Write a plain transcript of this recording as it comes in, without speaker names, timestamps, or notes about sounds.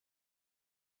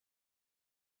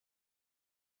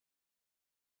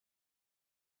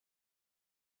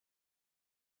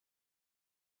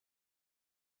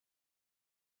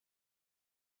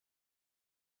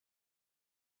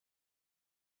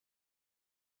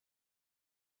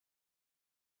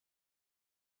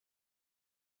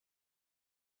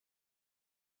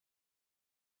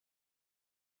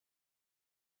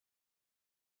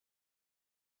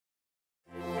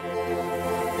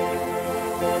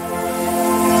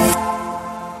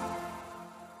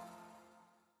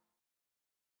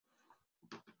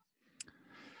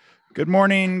Good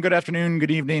morning, good afternoon,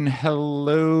 good evening.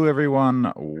 Hello,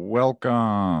 everyone.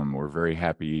 Welcome. We're very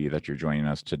happy that you're joining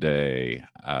us today.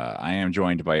 I am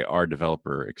joined by our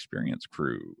developer experience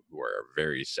crew, who are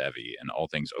very savvy in all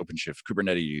things OpenShift,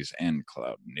 Kubernetes, and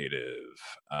cloud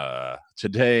native.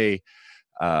 Today,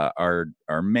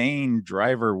 our main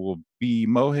driver will be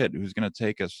Mohit, who's going to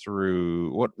take us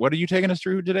through what are you taking us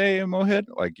through today, Mohit?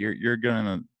 Like you're going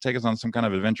to take us on some kind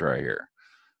of adventure right here.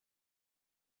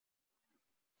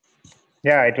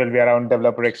 Yeah, it will be around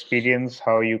developer experience,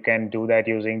 how you can do that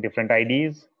using different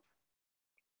IDs.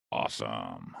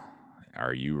 Awesome.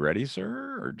 Are you ready,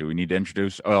 sir? Or do we need to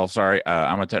introduce? Oh, sorry.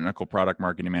 I'm a technical product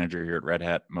marketing manager here at Red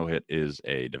Hat. Mohit is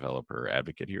a developer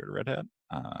advocate here at Red Hat.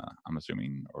 I'm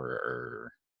assuming,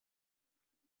 or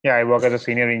Yeah, I work as a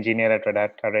senior engineer at Red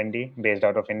Hat R&D based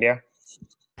out of India.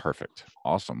 perfect.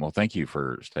 Awesome. Well, thank you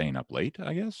for staying up late,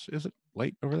 I guess. Is it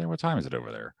late over there? What time is it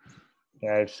over there?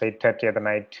 Yeah, it's 8:30 at the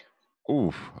night.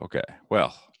 Ooh, okay.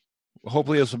 Well,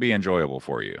 hopefully this will be enjoyable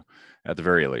for you at the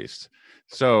very least.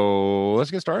 So let's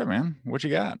get started, man. What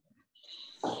you got?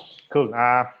 Cool.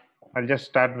 I'll just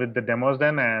start with the demos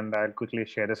then, and I'll quickly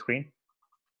share the screen.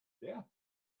 Yeah.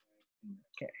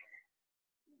 Okay.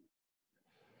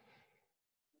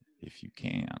 If you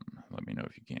can, let me know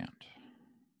if you can't.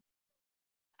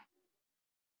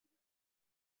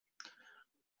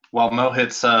 While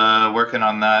Mohit's working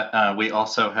on that, we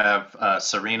also have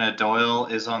Serena Doyle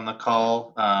is on the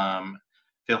call.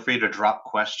 Feel free to drop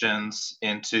questions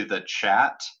into the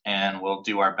chat, and we'll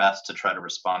do our best to try to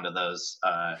respond to those.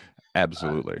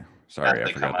 Absolutely. Sorry,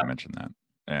 I forgot to mention that.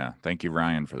 Yeah, thank you,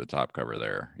 Ryan, for the top cover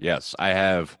there. Yes, I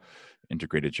have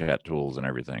integrated chat tools and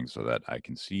everything so that I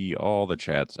can see all the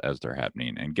chats as they're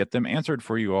happening and get them answered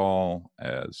for you all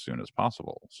as soon as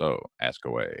possible. So ask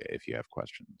away if you have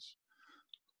questions.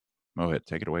 Mohit,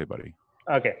 take it away, buddy.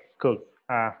 Okay, cool.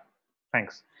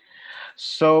 Thanks.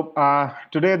 So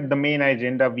today, the main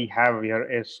agenda we have here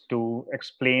is to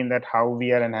explain that how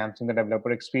we are enhancing the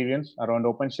developer experience around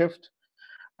OpenShift.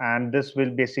 And this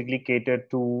will basically cater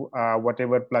to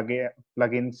whatever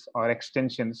plugins or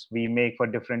extensions we make for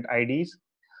different IDs.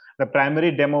 The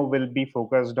primary demo will be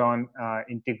focused on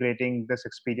integrating this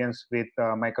experience with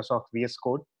Microsoft VS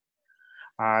Code.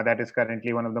 That is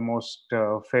currently one of the most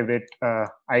favorite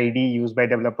ID used by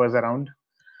developers around.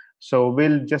 So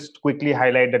we'll just quickly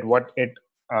highlight that what it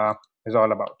is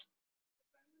all about.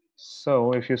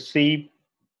 So if you see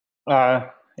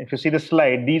the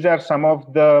slide, these are some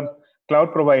of the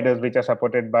cloud providers which are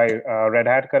supported by Red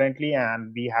Hat currently,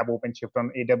 and we have OpenShift on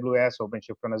AWS,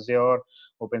 OpenShift on Azure,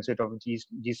 OpenShift on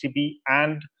GCP,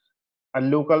 and a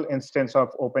local instance of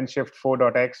OpenShift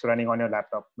 4.x running on your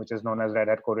laptop, which is known as Red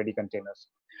Hat Core Ready Containers.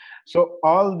 So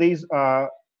all these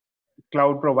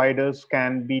cloud providers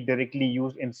can be directly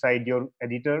used inside your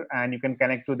editor, and you can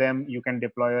connect to them. You can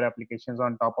deploy your applications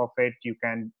on top of it. You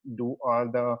can do all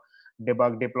the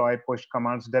debug, deploy, push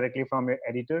commands directly from your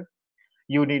editor.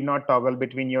 You need not toggle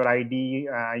between your ID,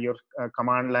 your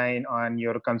command line, and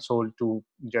your console to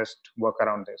just work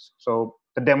around this. So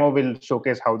the demo will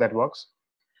showcase how that works.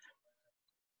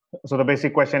 So the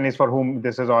basic question is for whom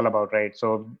this is all about, right?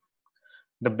 So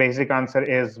the basic answer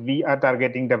is we are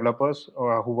targeting developers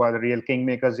who are the real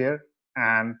kingmakers here.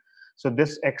 And so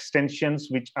this extensions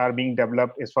which are being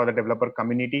developed is for the developer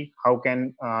community. How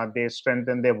can they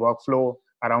strengthen their workflow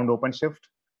around OpenShift?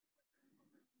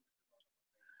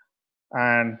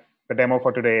 And the demo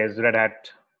for today is Red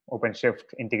Hat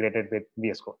OpenShift integrated with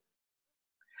VS Code.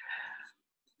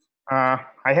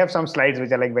 I have some slides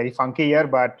which are like very funky here,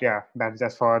 but yeah, that's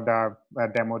just for the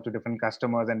demo to different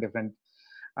customers and different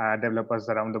developers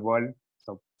around the world.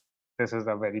 So this is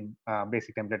a very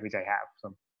basic template which I have.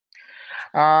 So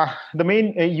the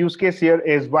main use case here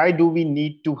is why do we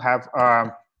need to have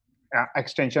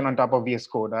extension on top of VS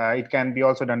Code? It can be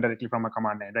also done directly from a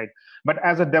command line, right? But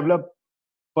as a developer,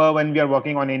 when we are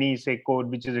working on any, say, code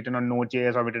which is written on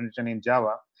Node.js or written in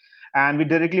Java, and we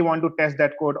directly want to test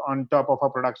that code on top of a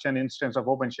production instance of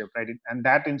OpenShift, right? And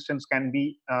that instance can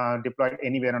be deployed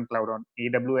anywhere on cloud, on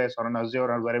AWS or on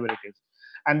Azure or wherever it is.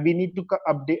 And we need to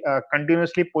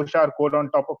continuously push our code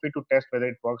on top of it to test whether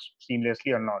it works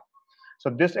seamlessly or not. So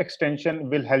this extension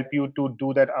will help you to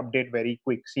do that update very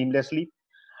quick, seamlessly.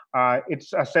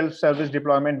 It's a self-service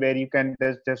deployment where you can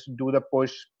just do the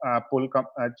push, pull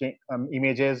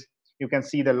images. You can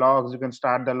see the logs. You can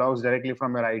start the logs directly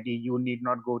from your ID. You need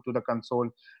not go to the console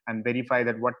and verify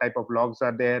that what type of logs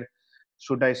are there.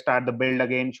 Should I start the build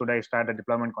again? Should I start the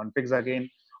deployment configs again?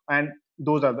 And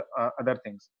those are the other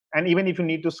things. And even if you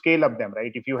need to scale up them,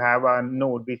 right? If you have a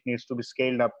node which needs to be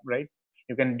scaled up, right?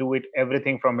 You can do it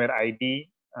everything from your ID.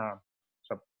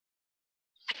 So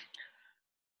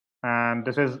And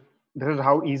this is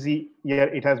how easy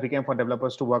it has become for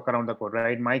developers to work around the code,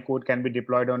 right? My code can be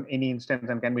deployed on any instance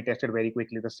and can be tested very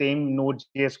quickly. The same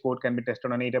Node.js code can be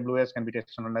tested on AWS, can be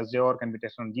tested on Azure, can be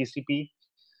tested on GCP,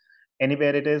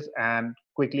 anywhere it is, and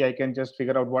quickly I can just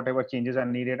figure out whatever changes are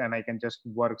needed, and I can just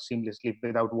work seamlessly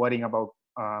without worrying about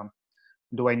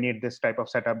do I need this type of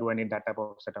setup, do I need that type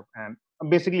of setup, and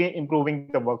basically improving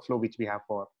the workflow which we have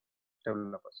for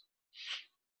developers.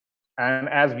 And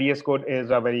as VS Code is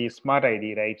a very smart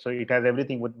ID, right? So it has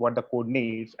everything with what the code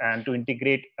needs, and to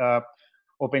integrate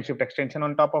OpenShift extension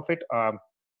on top of it,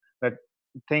 that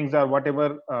things are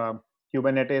whatever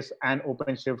Kubernetes and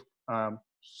OpenShift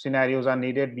scenarios are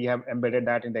needed, we have embedded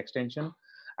that in the extension.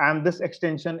 And this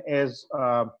extension is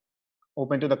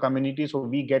open to the community, so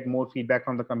we get more feedback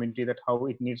from the community that how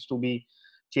it needs to be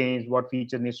changed, what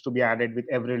feature needs to be added with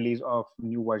every release of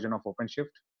new version of OpenShift.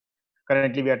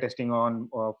 Currently, we are testing on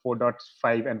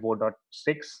 4.5 and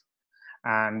 4.6,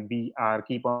 and we are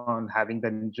keep on having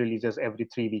the releases every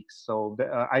 3 weeks. So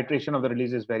the iteration of the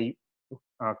release is very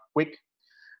quick.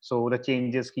 So the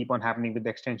changes keep on happening with the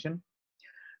extension.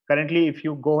 Currently, if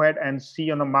you go ahead and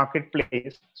see on the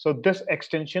marketplace, so this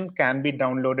extension can be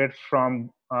downloaded from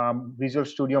Visual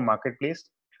Studio Marketplace,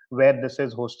 where this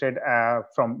is hosted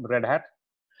from Red Hat.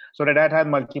 So Red Hat has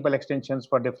multiple extensions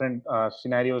for different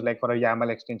scenarios, like for a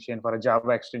YAML extension, for a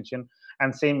Java extension,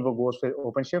 and same goes with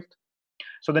OpenShift.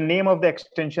 So the name of the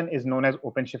extension is known as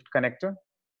OpenShift Connector,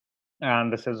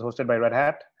 and this is hosted by Red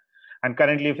Hat. And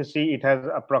currently, if you see, it has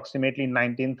approximately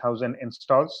 19,000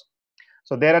 installs.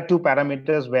 So there are two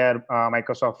parameters where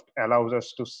Microsoft allows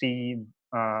us to see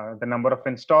the number of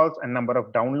installs and number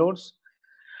of downloads.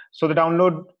 So the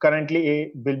download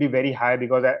currently will be very high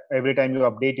because every time you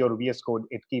update your VS Code,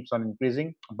 it keeps on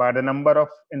increasing. But the number of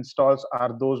installs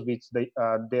are those which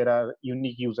there are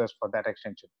unique users for that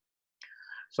extension.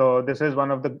 So this is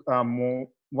one of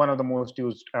the most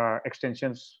used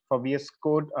extensions for VS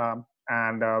Code,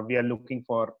 and we are looking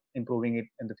for improving it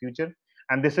in the future.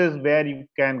 And this is where you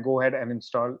can go ahead and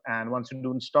install. And once you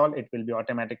do install, it will be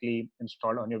automatically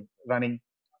installed on your running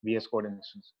VS Code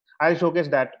instance. I'll showcase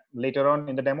that later on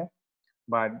in the demo,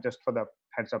 but just for the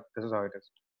heads up, this is how it is.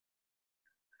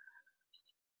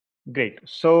 Great.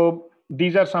 So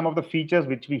these are some of the features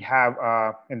which we have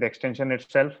in the extension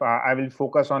itself. I will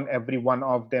focus on every one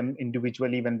of them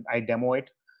individually when I demo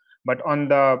it. But on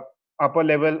the upper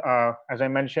level, as I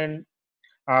mentioned,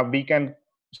 we can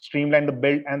streamline the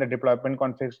build and the deployment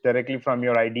configs directly from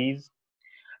your IDs.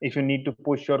 If you need to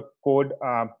push your code,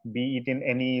 be it in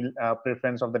any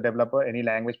preference of the developer, any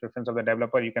language preference of the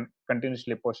developer, you can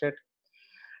continuously push it.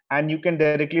 And you can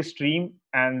directly stream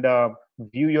and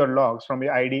view your logs from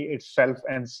your ID itself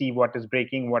and see what is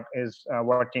breaking, what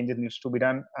changes needs to be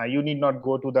done. You need not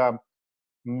go to the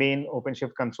main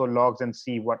OpenShift console logs and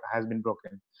see what has been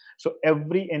broken. So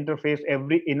every interface,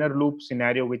 every inner loop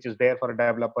scenario which is there for a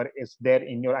developer is there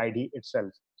in your ID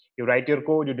itself. You write your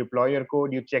code, you deploy your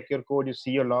code, you check your code, you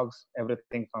see your logs,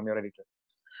 everything from your editor.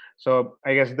 So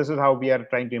I guess this is how we are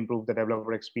trying to improve the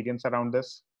developer experience around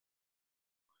this.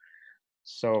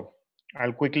 So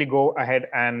I'll quickly go ahead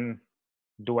and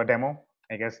do a demo.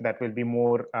 I guess that will be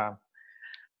more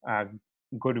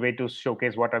good way to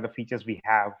showcase what are the features we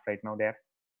have right now there.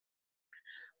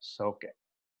 So, okay.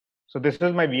 So this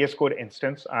is my VS Code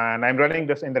instance, and I'm running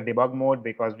this in the debug mode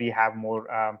because we have more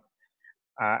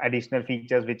additional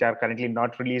features which are currently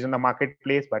not released in the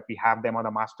marketplace, but we have them on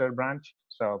the master branch.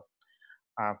 So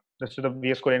this is the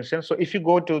VS Code instance. So if you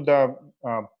go to the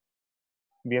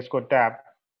VS Code tab,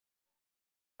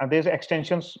 there's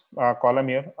extensions column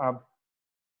here.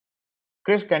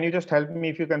 Chris, can you just help me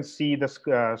if you can see the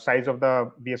size of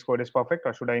the VS Code is perfect,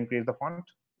 or should I increase the font?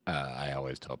 I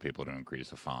always tell people to increase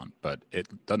the font, but it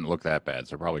doesn't look that bad,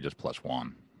 so probably just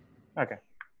 +1. Okay.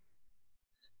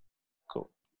 Cool.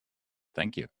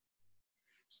 Thank you.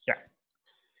 Yeah.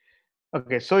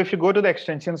 Okay, so if you go to the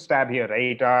extensions tab here,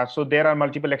 right? So there are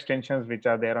multiple extensions which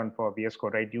are there on for VS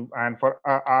Code, right? And for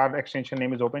our extension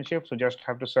name is OpenShift, so just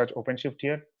have to search OpenShift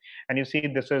here, and you see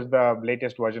this is the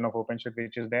latest version of OpenShift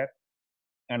which is there.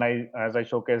 And as I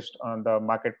showcased on the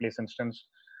marketplace instance,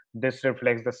 this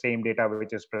reflects the same data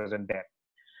which is present there.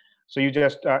 So you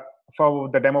just, for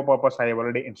the demo purpose, I have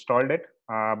already installed it.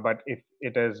 But if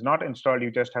it is not installed,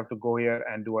 you just have to go here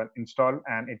and do an install,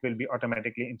 and it will be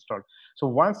automatically installed. So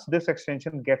once this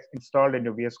extension gets installed in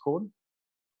your VS Code,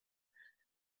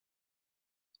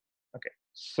 okay.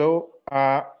 So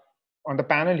on the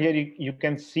panel here, you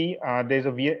can see there's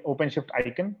a OpenShift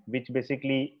icon, which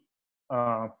basically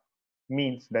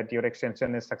means that your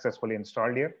extension is successfully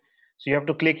installed here. So you have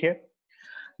to click here.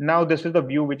 Now this is the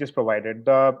view which is provided.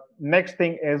 The next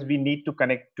thing is we need to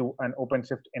connect to an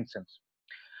OpenShift instance.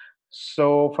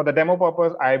 So for the demo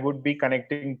purpose, I would be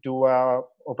connecting to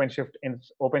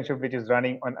OpenShift which is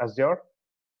running on Azure,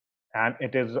 and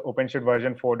it is OpenShift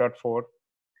version 4.4.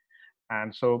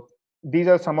 And so these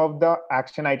are some of the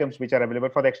action items which are available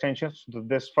for the extensions.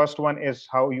 This first one is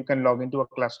how you can log into a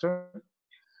cluster.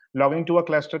 Logging to a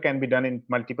cluster can be done in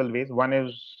multiple ways.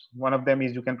 One of them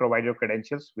is you can provide your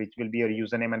credentials, which will be your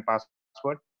username and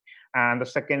password. And the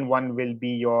second one will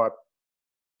be your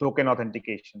token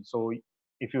authentication. So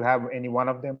if you have any one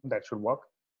of them, that should work.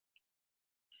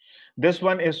 This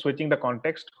one is switching the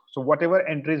context. So whatever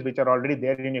entries which are already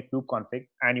there in your kube config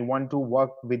and you want to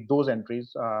work with those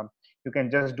entries, you can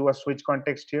just do a switch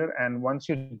context here. And once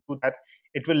you do that,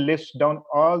 it will list down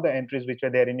all the entries which are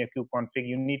there in your kube config.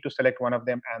 You need to select one of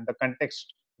them and the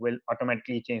context will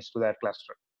automatically change to that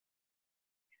cluster.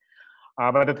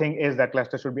 But the thing is that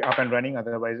cluster should be up and running,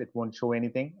 otherwise it won't show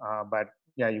anything. But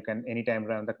yeah, you can anytime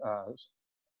run the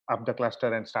up the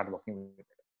cluster and start working with it.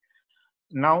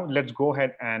 Now let's go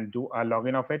ahead and do a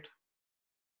login of it.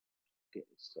 Okay,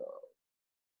 so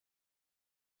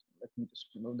let me just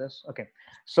remove this. Okay,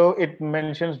 so it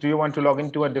mentions, do you want to log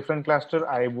into a different cluster?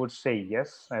 I would say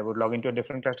yes, I would log into a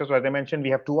different cluster. So as I mentioned,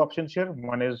 we have two options here.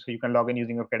 One is you can log in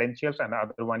using your credentials, and the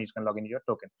other one is you can log in your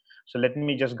token. So let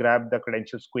me just grab the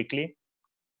credentials quickly.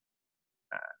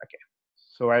 Okay,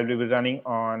 so I will be running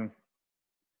on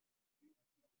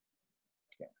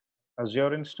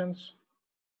Azure instance.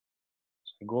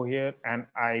 So I go here and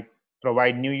I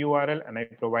provide new URL and I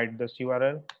provide this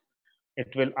URL.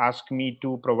 It will ask me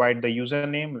to provide the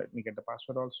username. Let me get the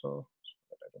password also.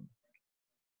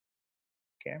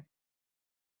 Okay.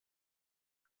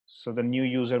 So the new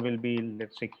user will be,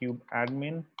 let's say, cube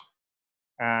admin.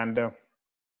 And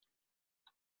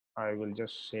I will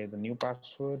just say the new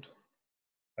password.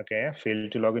 Okay,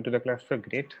 failed to log into the cluster.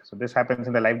 Great. So this happens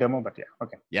in the live demo, but yeah,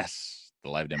 okay. Yes, the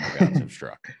live demo gods have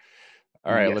struck.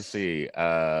 All right, let's Yes. see.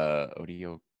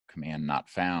 ODO command not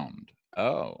found.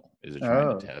 Oh, is it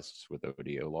trying to test with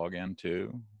ODO login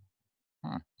too?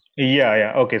 Huh.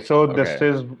 Yeah. Okay. So Okay. this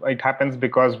is, it happens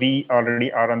because we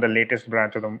already are on the latest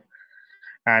branch of them,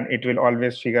 and it will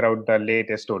always figure out the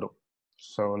latest Odo.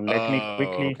 So let me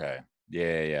quickly. Okay.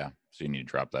 Yeah. So you need to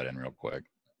drop that in real quick.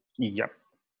 Yep.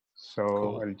 So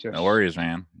Cool. I'll just. No worries,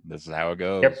 man. This is how it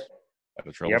goes. Yep. Got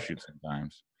to troubleshoot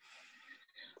sometimes.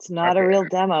 It's not a real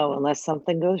demo unless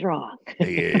something goes wrong.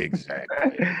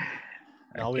 Exactly.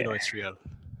 Now we know it's real.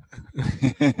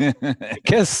 I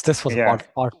guess this was Yeah.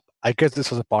 I guess this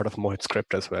was a part of Mohit's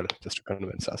script as well, just to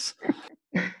convince us.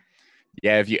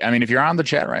 Yeah, if you're on the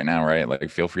chat right now, right, like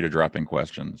feel free to drop in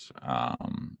questions.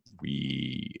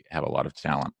 We have a lot of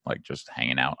talent, like just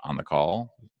hanging out on the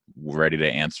call, ready to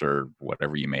answer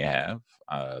whatever you may have.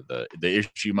 The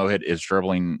issue Mohit is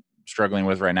struggling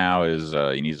with right now is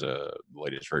he needs the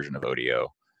latest version of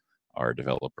ODO, our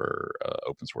developer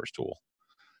open source tool.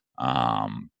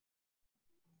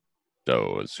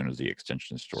 So as soon as the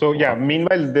extension store. So yeah,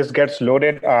 meanwhile this gets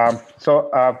loaded.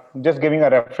 Just giving a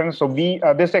reference. So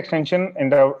this extension in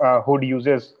the hood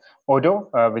uses Odo,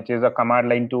 which is a command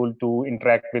line tool to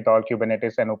interact with all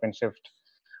Kubernetes and OpenShift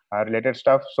related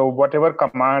stuff. So whatever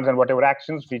commands and whatever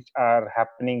actions which are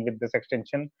happening with this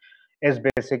extension is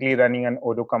basically running an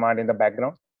Odo command in the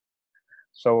background.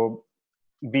 So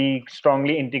we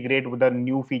strongly integrate with the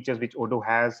new features which Odo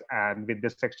has and with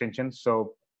this extension.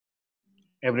 So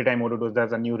every time Odo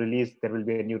does a new release, there will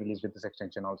be a new release with this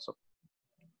extension also.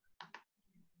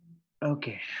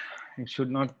 Okay, it should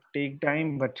not take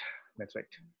time, but that's right.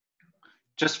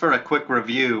 Just for a quick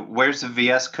review, where's the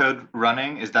VS Code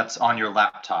running? That's on your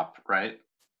laptop, right?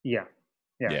 Yeah.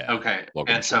 Okay,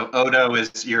 and so Odo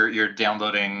is you're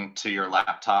downloading to your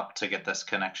laptop to get this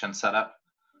connection set up?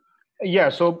 Yeah,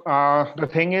 so the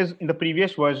thing is, in the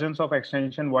previous versions of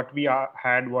extension, what we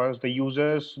had was the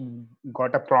users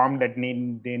got a prompt that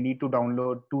they need to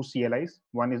download two CLIs.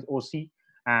 One is OC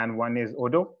and one is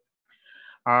Odo.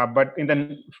 But in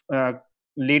the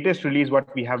latest release,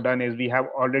 what we have done is we have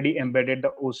already embedded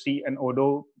the OC and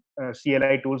Odo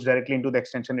CLI tools directly into the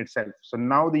extension itself. So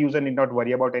now the user need not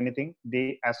worry about anything.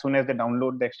 As soon as they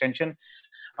download the extension,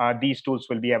 these tools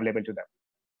will be available to them.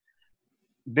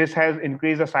 This has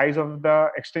increased the size of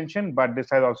the extension, but this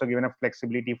has also given a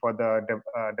flexibility for the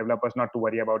developers not to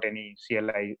worry about any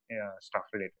CLI stuff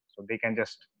related. So they can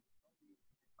just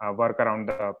work around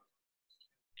the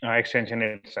extension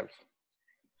itself.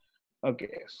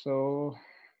 Okay, so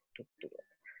let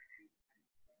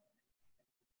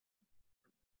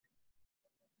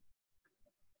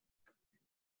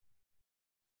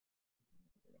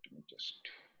me just.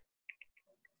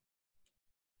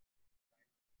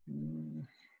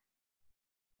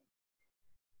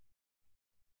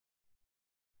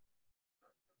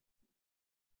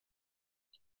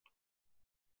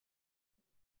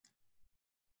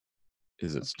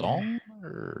 Is it stalling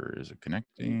or is it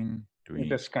connecting? Do we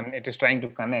It is trying to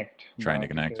connect. trying to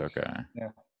connect? Okay. Yeah.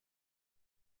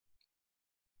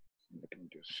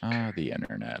 The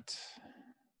internet.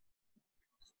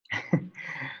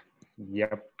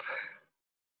 Yep.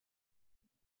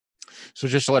 So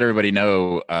just to let everybody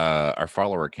know, our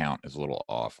follower count is a little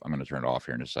off. I'm going to turn it off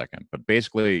here in a second. But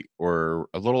basically, we're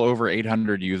a little over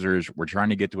 800 users. We're trying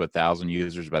to get to 1,000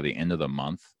 users by the end of the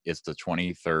month. It's the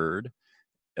 23rd.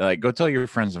 Like, go tell your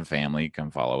friends and family, come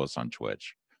follow us on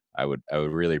Twitch. I would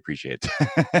really appreciate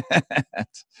that.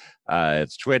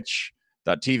 It's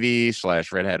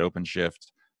twitch.tv/Red Hat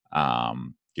OpenShift.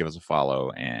 Give us a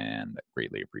follow and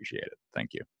greatly appreciate it.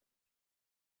 Thank you.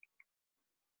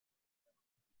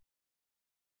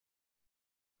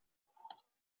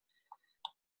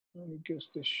 I guess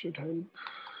this should help.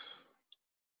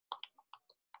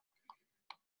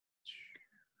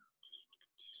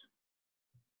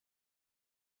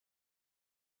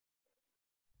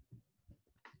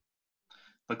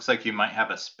 Looks like you might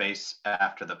have a space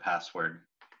after the password.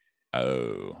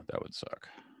 Oh, that would suck.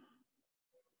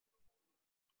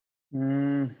 Yeah.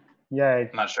 I'm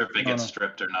not sure if it gets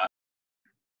stripped or not.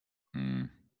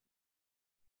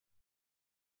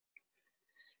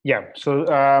 Yeah. So,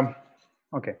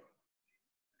 okay.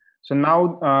 So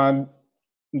now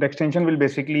the extension will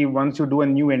basically, once you do a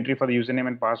new entry for the username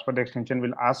and password, the extension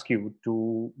will ask you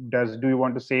do you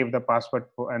want to save the password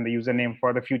and the username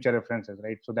for the future references,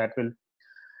 right? So that will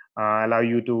allow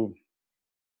you to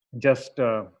just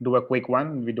do a quick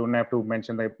one. We don't have to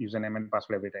mention the username and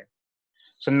password every time.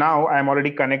 So now I'm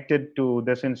already connected to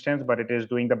this instance, but it is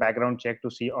doing the background check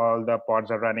to see all the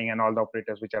pods are running and all the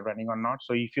operators which are running or not.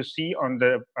 So if you see on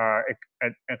the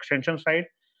extension side,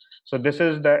 so this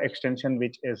is the extension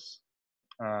which is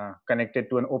connected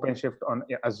to an OpenShift on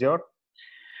Azure.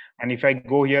 And if I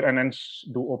go here and then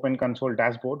do Open Console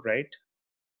Dashboard, right?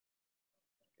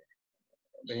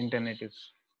 The internet is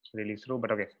really slow,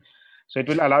 but okay. So it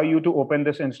will allow you to open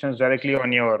this instance directly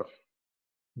on your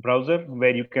browser,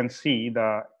 where you can see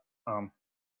the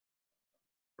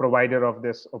provider of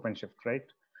this OpenShift, right?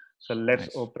 So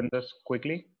let's open this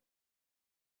quickly.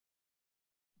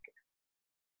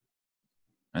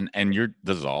 And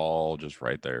this is all just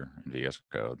right there in VS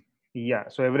Code. Yeah,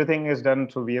 so everything is done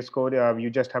through VS Code. You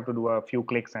just have to do a few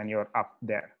clicks and you're up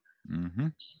there.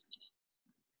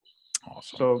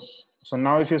 Awesome. So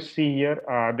now if you see here,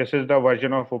 this is the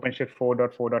version of OpenShift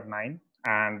 4.4.9,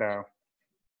 and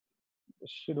this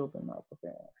should open up.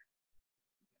 Okay,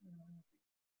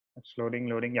 it's loading.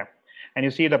 Yeah, and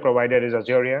you see the provider is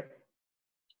Azure here.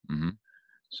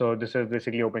 So this is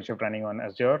basically OpenShift running on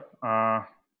Azure.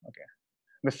 Okay.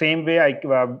 The same way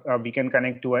we can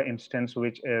connect to an instance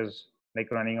which is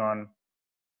like running on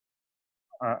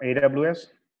AWS,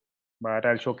 but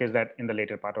I'll showcase that in the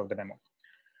later part of the demo.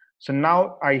 So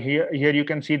now here you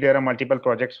can see there are multiple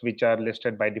projects which are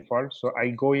listed by default. So I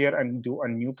go here and do a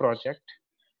new project,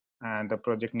 and the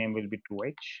project name will be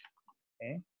 2H.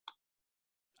 Okay.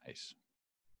 Nice.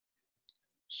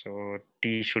 So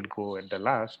T should go at the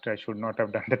last. I should not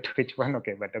have done the Twitch one.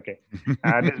 Okay, but okay.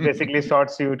 This basically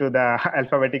sorts you to the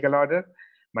alphabetical order,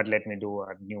 but let me do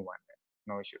a new one.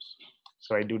 No issues.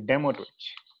 So I do demo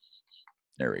Twitch.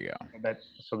 There we go.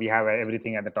 So we have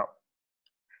everything at the top.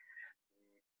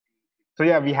 So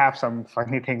yeah, we have some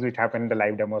funny things which happen in the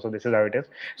live demo. So this is how it is.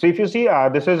 So if you see,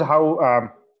 this is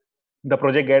how the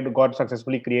project got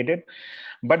successfully created.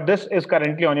 But this is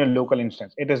currently on your local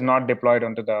instance. It is not deployed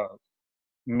onto the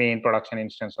main production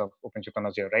instance of OpenShift on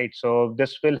Azure, right? So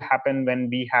this will happen when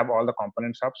we have all the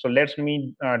components up. So let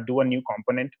me do a new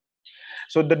component.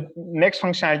 So the next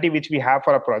functionality which we have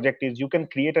for a project is you can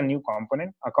create a new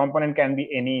component. A component can be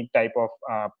any type of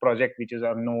project which is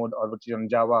on Node or which is on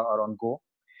Java or on Go.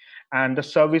 And the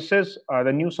services,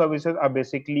 the new services are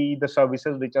basically the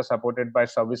services which are supported by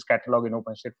service catalog in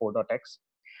OpenShift 4.x.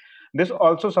 This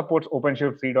also supports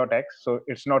OpenShift 3.x. So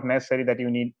it's not necessary that you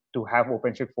need to have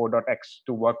OpenShift 4.x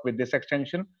to work with this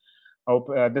extension.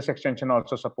 This extension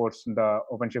also supports the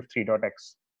OpenShift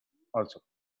 3.x also.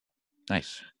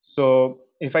 Nice. So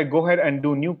if I go ahead and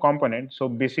do new component, so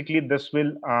basically this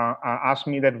will ask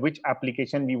me that which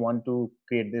application we want to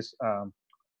create this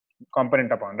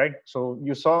component upon, right? So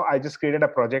you saw I just created a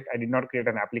project. I did not create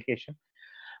an application.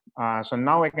 So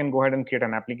now I can go ahead and create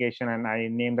an application, and I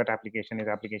name that application is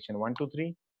application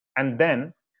 123. And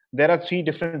then there are 3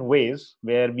 different ways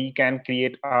where we can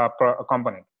create a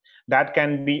component. That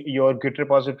can be your Git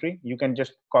repository. You can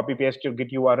just copy paste your Git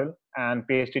URL and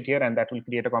paste it here, and that will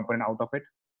create a component out of it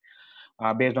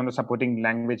based on the supporting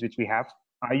language which we have.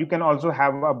 You can also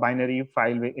have a binary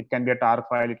file. It can be a tar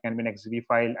file, it can be an XZB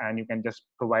file, and you can just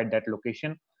provide that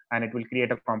location, and it will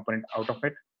create a component out of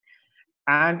it.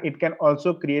 And it can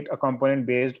also create a component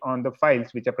based on the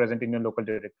files which are present in your local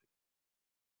directory.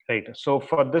 Right. So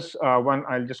for this one,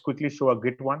 I'll just quickly show a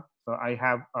Git one. So I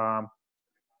have a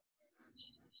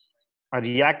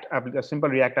simple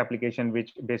React application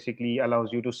which basically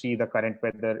allows you to see the current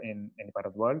weather in any part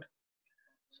of the world.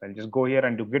 So I'll just go here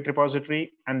and do Git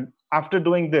repository. And after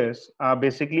doing this,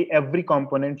 basically every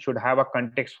component should have a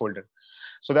context folder.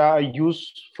 So the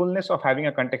usefulness of having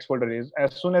a context folder is,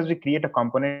 as soon as we create a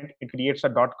component, it creates a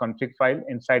 .config file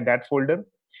inside that folder.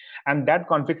 And that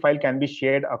config file can be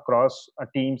shared across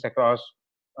teams, across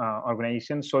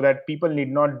organizations, so that people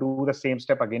need not do the same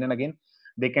step again and again.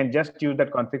 They can just use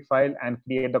that config file and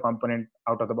create the component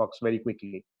out of the box very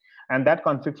quickly. And that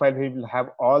config file will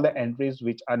have all the entries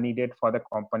which are needed for the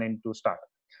component to start.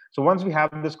 So once we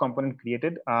have this component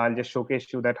created, I'll just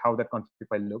showcase you that how that config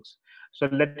file looks. So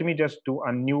let me just do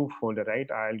a new folder, right?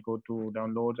 I'll go to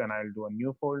downloads and I'll do a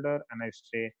new folder and I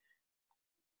say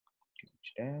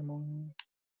demo.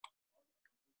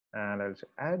 And I'll say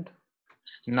add.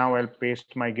 Now I'll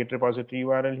paste my Git repository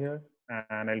URL here,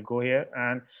 and I'll go here,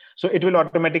 and so it will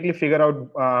automatically figure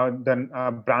out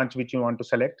the branch which you want to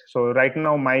select. So right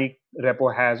now my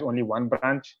repo has only one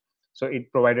branch, so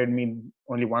it provided me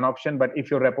only one option. But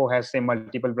if your repo has say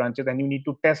multiple branches, then you need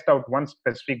to test out one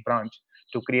specific branch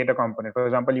to create a component. For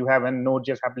example, you have a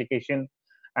Node.js application,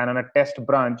 and on a test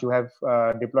branch you have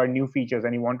deployed new features,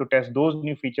 and you want to test those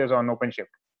new features on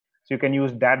OpenShift. So you can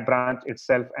use that branch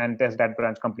itself and test that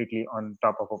branch completely on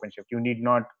top of OpenShift. You need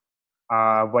not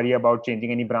worry about changing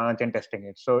any branch and testing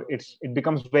it. So it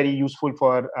becomes very useful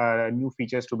for new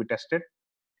features to be tested.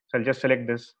 So I'll just select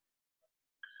this.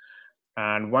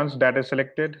 And once that is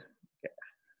selected,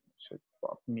 should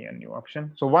pop me a new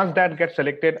option. So once that gets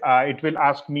selected, it will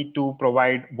ask me to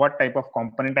provide what type of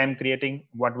component I'm creating,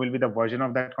 what will be the version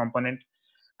of that component,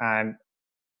 and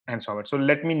so on. So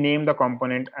let me name the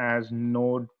component as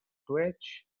Node to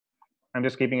H. I'm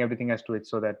just keeping everything as to it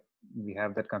so that we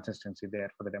have that consistency there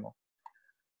for the demo.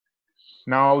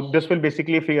 Now, this will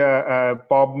basically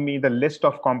pop me the list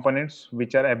of components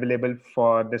which are available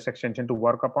for this extension to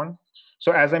work upon.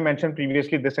 So as I mentioned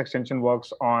previously, this extension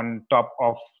works on top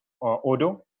of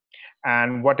Odoo,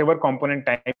 and whatever component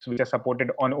types which are supported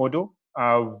on Odoo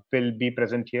will be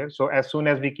present here. So as soon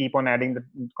as we keep on adding the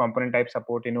component type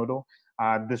support in Odoo,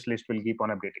 this list will keep on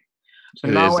updating. So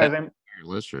now as I'm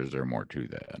your list, or is there more to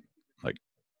that? Like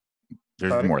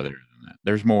there's Sorry? more there than that.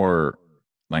 There's more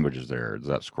languages there. Does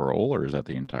that scroll, or is that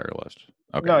the entire list?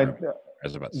 Okay. No,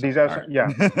 these are right. yeah.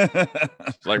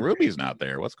 It's like Ruby's not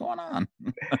there. What's going on?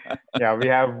 Yeah, we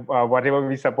have whatever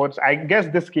we support. I guess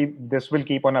this will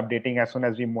keep on updating as soon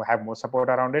as we have more support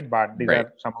around it. But these Right.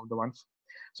 are some of the ones.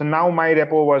 So now my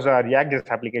repo was a React.js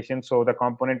application. So the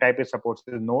component type is supports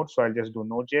Node. So I'll just do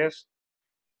Node.js.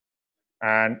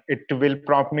 And it will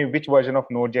prompt me which version of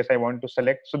Node.js I want to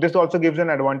select. So this also gives an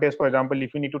advantage. For example,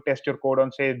 if you need to test your code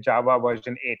on, say, Java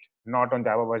version 8, not on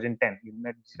Java version 10, you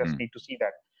just need to see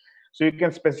that. So you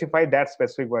can specify that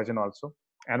specific version also.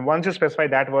 And once you specify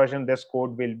that version, this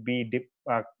code will be,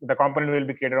 the component will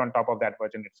be created on top of that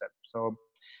version itself. So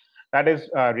that is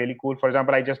really cool. For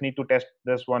example, I just need to test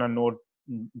this one on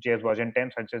Node.js version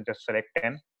 10. So I just select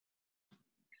 10.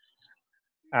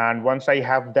 And once I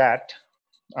have that,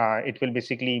 it will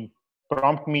basically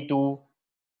prompt me to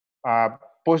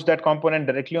push that component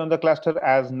directly on the cluster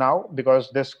as now, because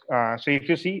this, so if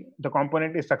you see the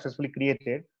component is successfully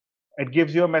created, it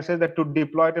gives you a message that to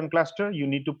deploy it in cluster, you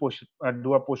need to push,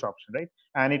 do a push option, right?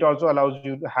 And it also allows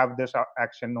you to have this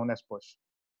action known as push.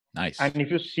 Nice. And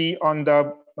if you see on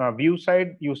the view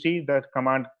side, you see that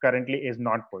command currently is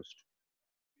not pushed.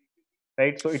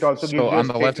 Right. So it also gives you on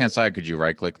the left-hand side, could you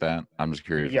right-click that? I'm just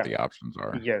curious what the options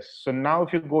are. Yes. So now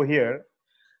if you go here,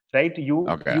 right, you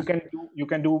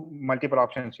can do multiple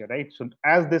options here, right? So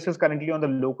as this is currently on the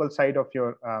local side of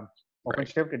your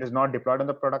OpenShift, it is not deployed on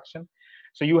the production.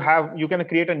 So you can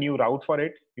create a new route for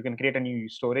it. You can create a new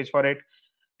storage for it.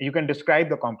 You can describe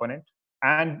the component,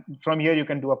 and from here you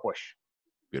can do a push.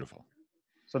 Beautiful.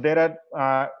 So there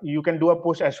are you can do a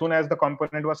push as soon as the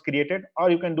component was created, or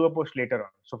you can do a push later on.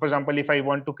 So for example, if I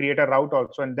want to create a route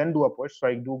also and then do a push, so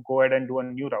I do go ahead and do a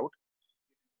new route,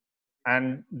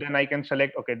 and then I can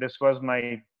select, okay, this was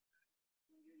my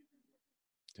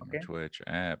No Twitch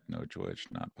app, no Twitch,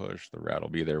 not push. The route will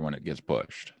be there when it gets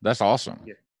pushed. That's awesome.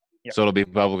 Yeah. So it'll be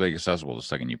publicly accessible the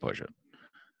second you push it.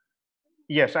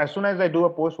 Yes, as soon as I do a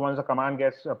post, once the command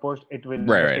gets pushed, it will the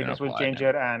status will change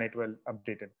here and it will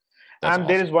update it. That's and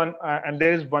awesome.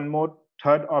 There is one more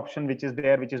third option which is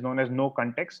there, which is known as no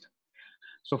context.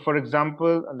 So for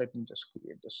example, let me just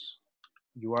create this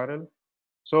URL.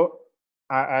 So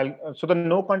So the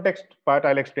no context part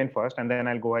I'll explain first, and then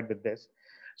I'll go ahead with this.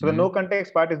 So the no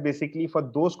context part is basically for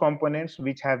those components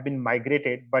which have been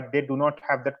migrated, but they do not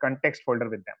have that context folder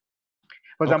with them.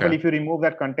 For example, if you remove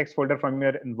that context folder from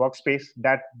your workspace,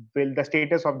 the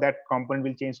status of that component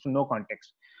will change to no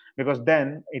context, because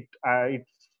then it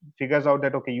figures out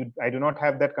that, okay, I do not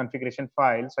have that configuration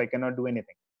file, so I cannot do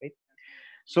anything, right?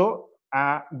 So,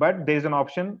 but there is an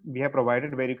option we have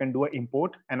provided where you can do an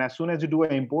import, and as soon as you do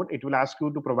an import, it will ask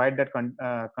you to provide that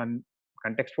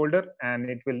context folder,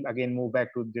 and it will again move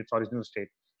back to its original state,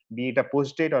 be it a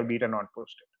post state or be it a not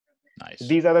post state. Nice. So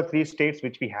these are the three states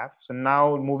which we have. So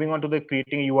now moving on to the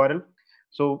creating a URL.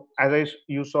 So as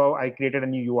you saw, I created a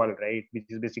new URL, right, which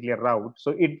is basically a route.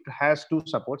 So it has two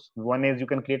supports. One is you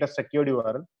can create a secured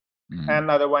URL,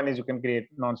 and other one is you can create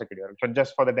non-secured URL. So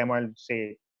just for the demo, I'll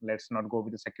say, let's not go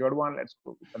with the secured one. Let's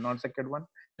go with the non-secured one.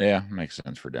 Yeah, makes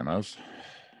sense for demos.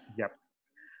 Yep.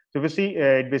 So we see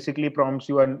it basically prompts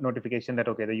you a notification that,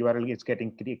 okay, the URL is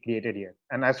getting created here.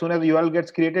 And as soon as the URL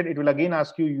gets created, it will again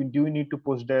ask you, do you need to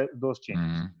push those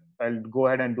changes? I'll go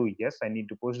ahead and do yes. I need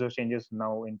to push those changes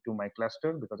now into my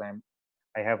cluster because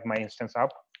I have my instance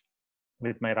up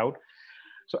with my route.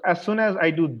 So as soon as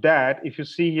I do that, if you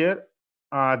see here,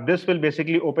 this will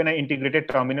basically open an integrated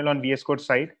terminal on VS Code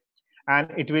side,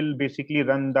 and it will basically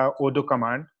run the odo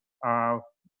command,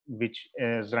 which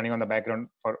is running on the background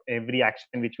for every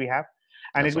action which we have.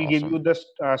 And it will give you the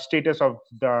status of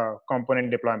the component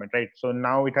deployment, right? So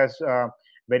now it has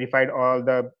verified all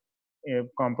the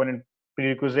component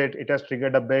prerequisite. It has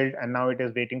triggered a build, and now it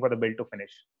is waiting for the build to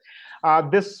finish.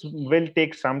 This will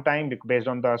take some time based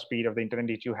on the speed of the internet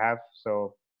which you have.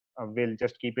 So we'll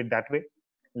just keep it that way.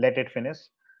 Let it finish.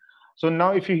 So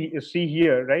now if you see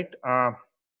here, right?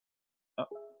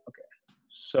 Okay.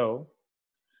 So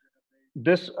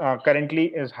this currently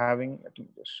is having, let me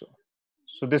just show.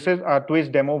 So this is a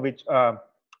twist demo, which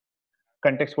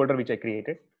context folder which I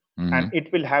created, and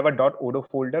it will have a .odo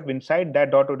folder. Inside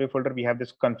that .odo folder, we have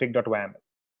this config.yml.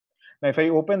 Now, if I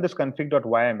open this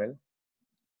config.yml,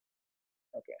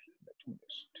 okay, let me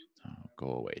just go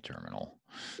away, terminal.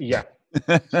 Yeah.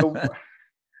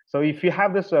 So if you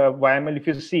have this YML, if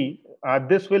you see,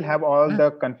 this will have all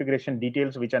the configuration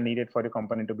details which are needed for the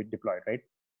component to be deployed, right?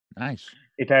 Nice.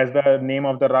 It has the name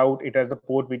of the route. It has the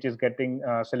port which is getting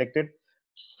selected.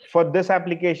 For this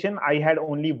application, I had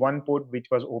only one port which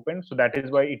was open. So that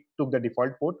is why it took the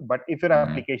default port. But if your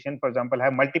application, for example,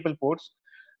 have multiple ports,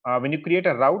 when you create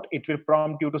a route, it will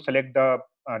prompt you to select the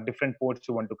different ports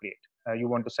you want to create. You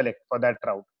want to select for that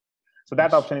route. So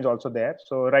that option is also there.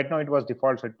 So right now it was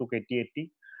default, so it took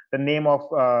 8080. The name of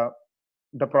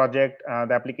the project,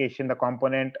 the application, the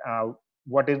component,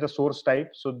 what is the source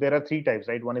type. So there are three types,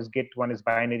 right? One is Git, one is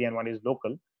binary, and one is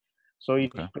local. So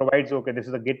it provides, okay, this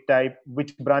is a Git type.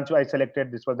 Which branch I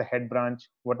selected? This was the head branch.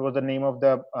 What was the name of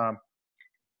the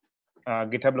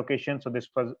GitHub location? So this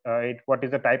was what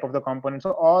is the type of the component?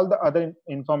 So all the other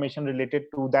information related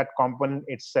to that component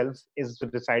itself is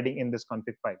residing in this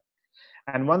config file.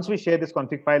 And once we share this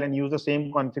config file and use the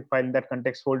same config file in that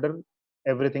context folder,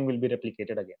 everything will be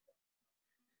replicated again.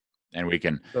 And we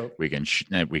can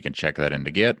check that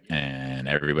into Git, and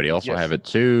everybody else will have it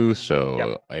too.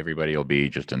 So everybody will be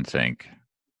just in sync.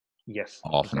 Yes.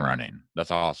 Off and running.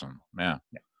 That's awesome. Yeah.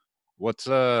 What's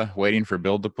waiting for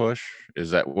build to push?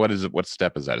 What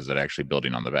step is that? Is it actually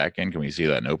building on the back end? Can we see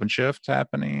that in OpenShift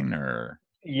happening, or?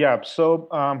 Yeah. So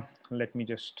let me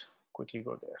just quickly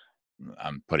go there.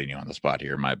 I'm putting you on the spot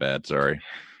here. My bad. Sorry.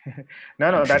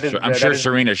 No, I'm sure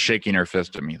Serena's shaking her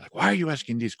fist at me, like, "Why are you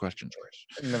asking these questions,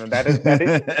 Chris?" No, that is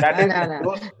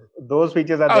those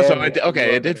features are there. So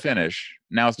it did finish.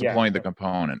 Now it's deploying the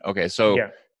component. Okay, so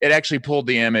it actually pulled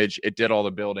the image. It did all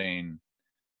the building.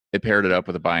 It paired it up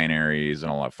with the binaries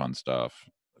and all that fun stuff.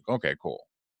 Okay, cool.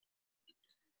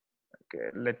 Okay,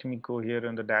 let me go here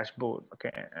on the dashboard.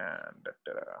 Okay, and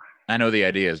I know the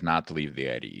idea is not to leave the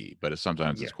IDE, but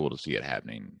sometimes it's cool to see it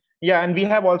happening. Yeah, and we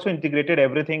have also integrated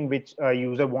everything which a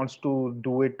user wants to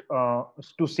do it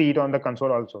to see it on the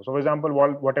console also. So, for example,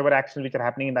 whatever actions which are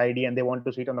happening in the IDE and they want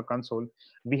to see it on the console,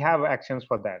 we have actions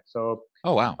for that. So,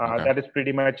 that is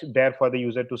pretty much there for the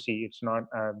user to see. It's not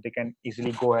they can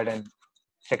easily go ahead and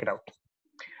check it out.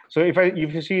 So if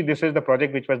you see, this is the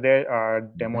project which was there,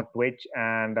 demo Twitch,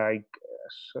 and I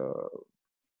guess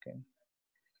okay.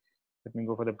 Let me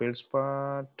go for the builds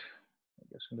part. I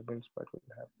guess in the builds part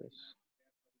we'll have this.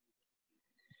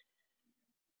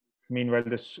 Meanwhile,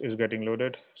 this is getting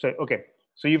loaded. So okay.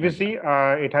 So if you see,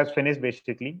 it has finished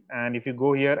basically. And if you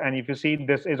go here and if you see,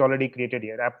 this is already created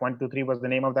here. App 123 was the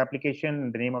name of the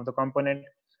application, the name of the component,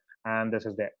 and this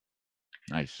is there.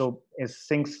 Nice. So the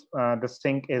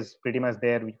sync is pretty much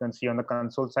there. We can see on the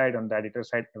console side, on the editor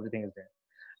side, everything is there.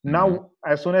 Now,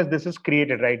 as soon as this is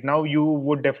created, right now, you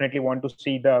would definitely want to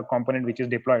see the component which is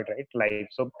deployed, right? Like,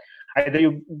 so either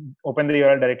you open the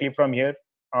URL directly from here,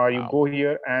 or you go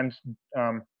here and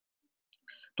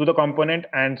to the component,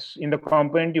 and in the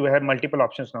component you have multiple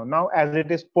options now. Now, as it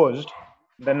is pushed,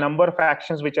 the number of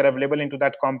actions which are available into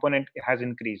that component has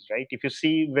increased, right? If you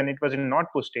see when it was in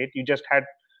not push state, you just had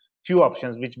few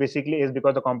options, which basically is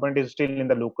because the component is still in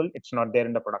the local, it's not there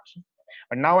in the production.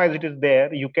 But now as it is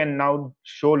there, you can now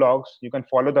show logs, you can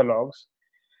follow the logs,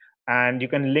 and you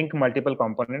can link multiple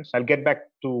components. I'll get back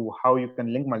to how you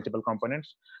can link multiple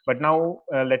components. But now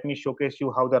let me showcase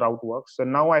you how the route works. So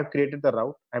now I've created the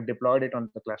route, I've deployed it on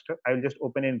the cluster. I will just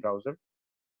open in browser,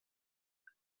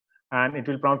 and it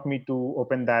will prompt me to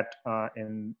open that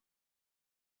in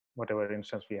whatever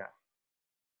instance we have.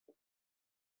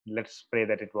 Let's pray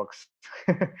that it works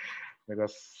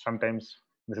because sometimes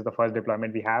this is the first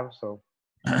deployment we have. So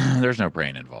there's no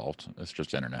praying involved. It's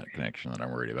just internet connection that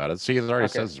I'm worried about. See, it already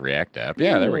says React app.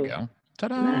 Yeah, there we go.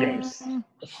 Ta-da! Nice.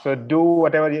 So do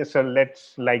whatever. So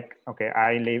let's okay,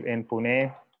 I live in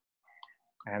Pune,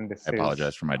 and this I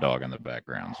apologize for my dog in the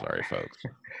background. Sorry, folks.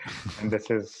 And this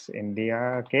is India.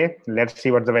 Okay, let's see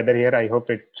what's the weather here. I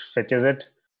hope it fetches it.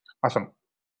 Awesome.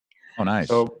 Oh, nice.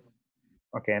 So,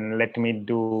 okay, and let me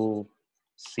do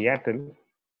Seattle.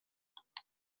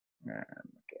 Okay,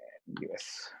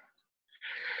 US.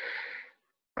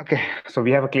 Okay, so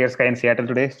we have a clear sky in Seattle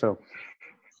today. So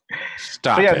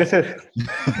stop. So yeah, this is.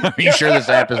 Are you sure this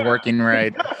app is working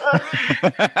right?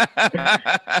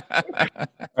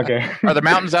 Okay. Are the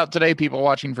mountains out today? People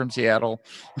watching from Seattle?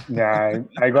 Yeah,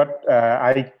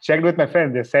 I checked with my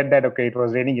friends. They said that okay, it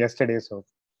was raining yesterday. So.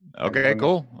 Okay,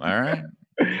 cool. All right.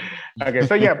 Okay,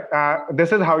 so yeah,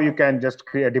 this is how you can just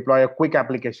deploy a quick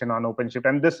application on OpenShift,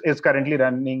 and this is currently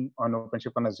running on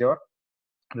OpenShift on Azure.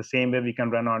 The same way we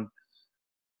can run on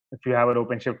if you have an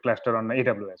OpenShift cluster on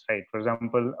AWS, right? For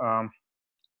example,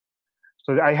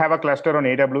 so I have a cluster on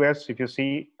AWS. If you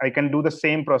see, I can do the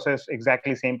same process,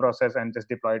 exactly same process, and just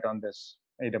deploy it on this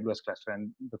AWS cluster,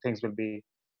 and the things will be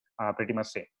pretty much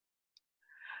same.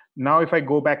 Now, if I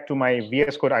go back to my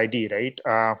VS Code ID,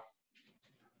 right?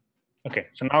 Okay,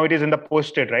 so now it is in the post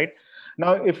state, right?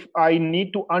 Now, if I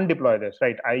need to undeploy this,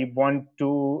 right? I want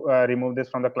to remove this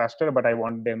from the cluster, but I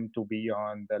want them to be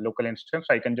on the local instance.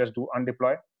 I can just do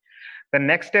undeploy. The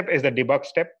next step is the debug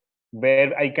step,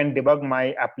 where I can debug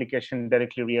my application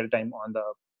directly real time on the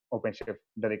OpenShift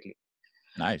directly.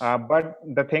 Nice. But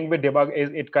the thing with debug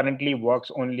is it currently works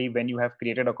only when you have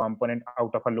created a component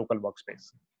out of a local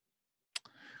workspace.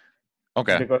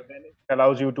 Okay. Because then it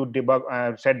allows you to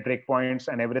debug, set breakpoints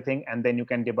and everything, and then you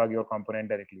can debug your component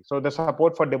directly. So the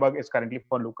support for debug is currently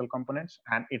for local components,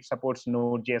 and it supports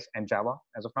Node.js and Java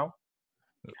as of now.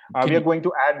 We are going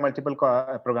to add multiple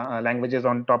languages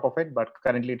on top of it, but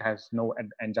currently it has Node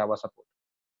and Java support.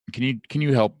 Can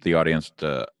you help the audience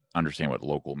to understand what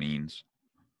local means?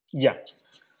 Yeah.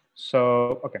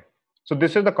 So okay. So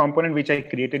this is the component which I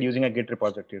created using a Git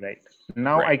repository, right?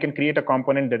 Now I can create a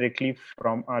component directly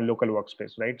from a local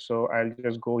workspace, right? So I'll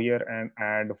just go here and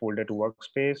add a folder to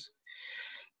workspace.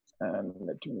 And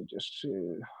let me just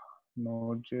say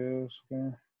Node.js.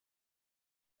 Okay.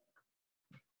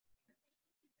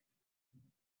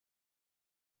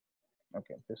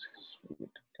 Okay, this is weird.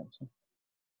 Cancel.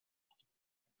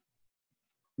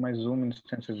 My Zoom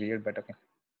instance is weird, but okay.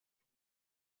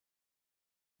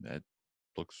 That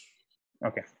looks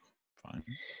okay. Fine.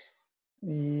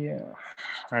 Yeah,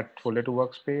 add folder to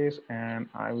workspace, and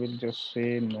I will just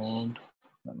say node.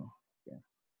 No. Yeah.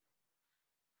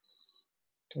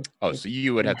 Oh, so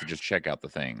you would have to just check out the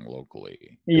thing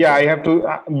locally. Yeah, I have to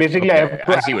basically. Okay, I have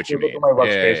to. I see what you mean. To my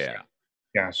workspace.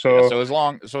 Yeah. So as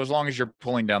long as you're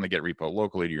pulling down the Git repo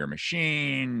locally to your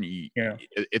machine,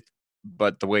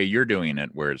 but the way you're doing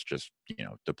it, where it's just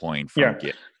deploying from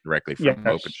Git directly from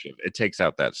OpenShift, it takes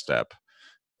out that step.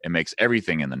 It makes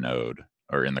everything in the node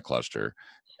or in the cluster,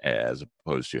 as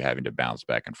opposed to having to bounce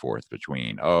back and forth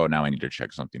between, oh, now I need to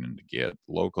check something into Git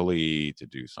locally to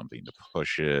do something to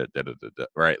push it,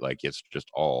 right? Like it's just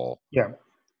all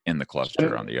in the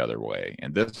cluster on the other way.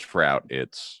 And this route,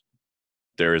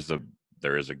 there is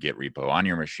a Git repo on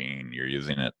your machine. You're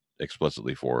using it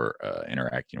explicitly for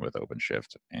interacting with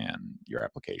OpenShift and your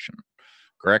application.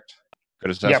 Correct? Good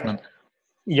assessment?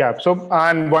 Yeah. So,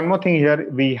 and one more thing here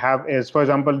we have is, for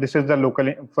example, this is the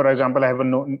local, for example, I have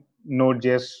a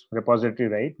Node.js repository,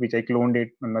 right? Which I cloned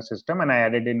it on my system and I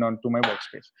added it onto my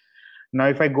workspace. Now,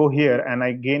 if I go here and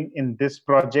again in this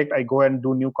project, I go and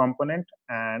do new component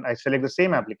and I select the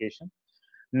same application.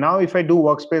 Now, if I do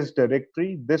workspace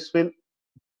directory, this will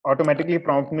automatically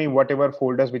prompt me whatever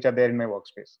folders which are there in my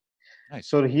workspace. Nice.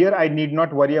 So here I need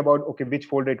not worry about, okay, which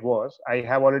folder it was. I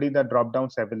have already the drop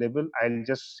downs available. I'll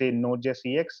just say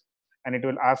node.js and it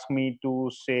will ask me to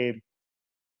say,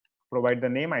 provide the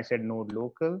name. I said node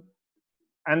local.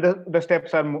 And the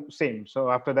steps are same.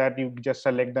 So after that, you just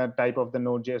select the type of the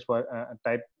node.js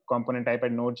type component type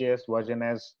at node.js version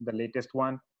as the latest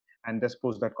one, and just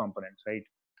post that component, right?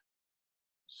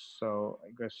 So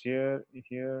I guess here,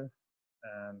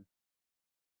 and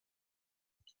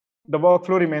the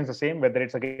workflow remains the same, whether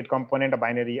it's a git component, a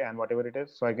binary, and whatever it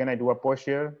is. So again, I do a push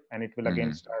here, and it will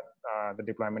again start the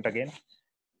deployment again.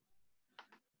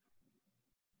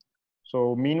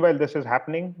 So meanwhile, this is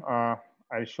happening.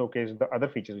 I'll showcase the other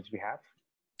features which we have.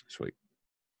 Sweet.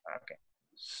 Okay.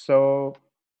 So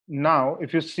now,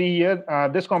 if you see here,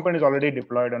 this component is already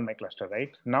deployed on my cluster, right?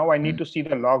 Now I need to see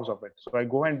the logs of it. So I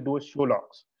go and do a show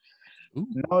logs. Ooh.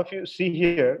 Now, if you see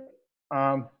here,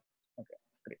 okay,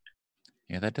 great.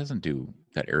 Yeah, that doesn't do,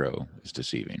 that arrow is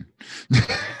deceiving.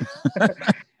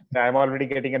 I'm already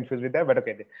getting confused with that, but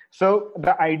okay. So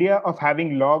the idea of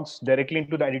having logs directly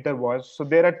into the editor was, so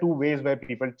there are two ways where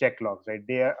people check logs, right?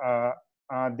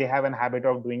 They have an habit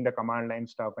of doing the command line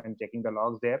stuff and checking the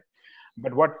logs there.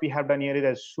 But what we have done here is,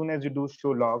 as soon as you do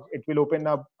show logs, it will open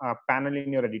up a panel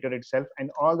in your editor itself, and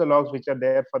all the logs which are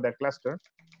there for that cluster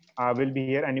will be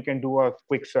here, and you can do a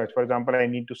quick search. For example, I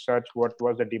need to search what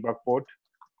was the debug port.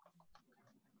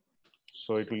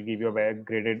 So it will give you a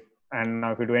graded, and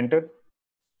now if you do enter,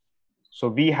 so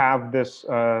we have this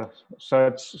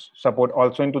search support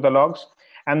also into the logs.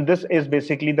 And this is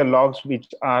basically the logs which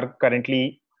are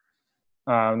currently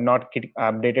not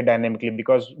updated dynamically,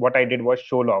 because what I did was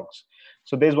show logs.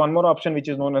 So there's one more option which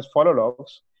is known as follow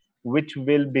logs, which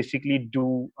will basically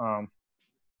do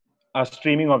a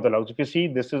streaming of the logs. If you see,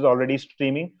 this is already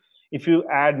streaming. If you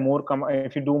add more,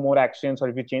 if you do more actions, or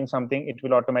if you change something, it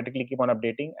will automatically keep on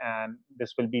updating, and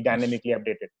this will be dynamically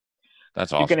updated.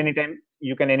 That's awesome.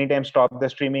 You can anytime stop the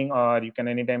streaming, or you can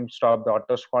anytime stop the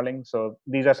auto scrolling. So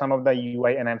these are some of the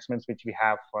UI enhancements which we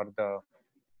have for the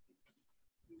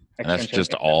and that's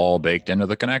just all baked into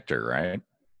the connector, right?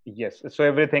 Yes. So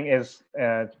everything is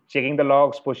checking the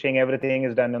logs, pushing, everything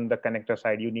is done on the connector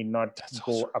side. You need not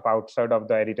go up outside of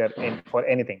the editor for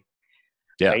anything.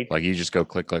 Yeah, right? like you just go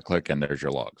click, click, click, and there's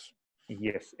your logs.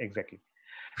 Yes, exactly.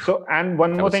 So, and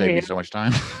one more thing, save you so much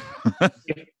time.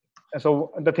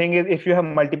 So the thing is, if you have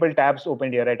multiple tabs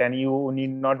opened here, right, and you need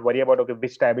not worry about, okay,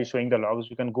 which tab is showing the logs,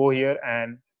 you can go here,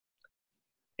 and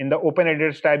in the open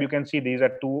editors tab, you can see these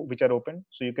are two which are open.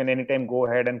 So you can anytime go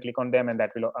ahead and click on them, and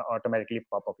that will automatically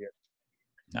pop up here.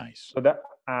 Nice. So the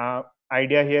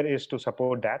idea here is to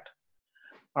support that.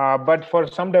 But for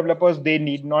some developers, they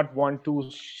need not want to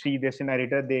see this in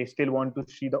editor. They still want to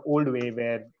see the old way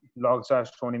where logs are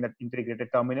shown in the integrated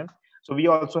terminal. So we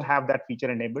also have that feature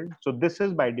enabled. So this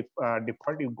is by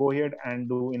default. You go ahead and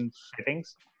do in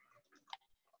settings,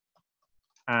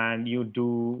 and you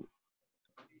do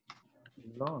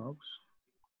logs.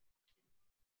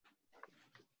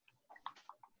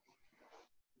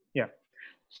 Yeah.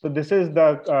 So this is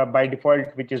the by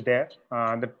default which is there.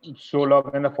 The show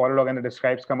log and the follow log and the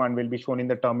describes command will be shown in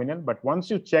the terminal. But once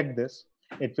you check this,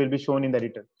 it will be shown in the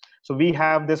editor. So we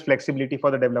have this flexibility for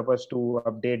the developers to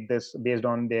update this based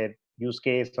on their use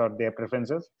case or their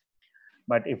preferences.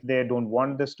 But if they don't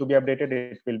want this to be updated,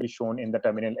 it will be shown in the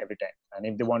terminal every time. And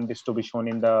if they want this to be shown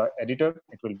in the editor,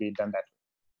 it will be done that way.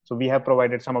 So we have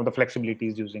provided some of the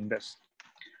flexibilities using this.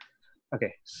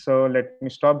 Okay, so let me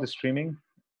stop the streaming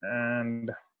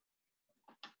and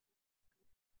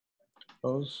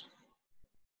close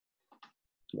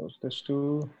this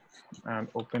too, and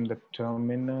open the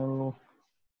terminal.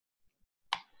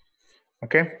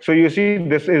 Okay, so you see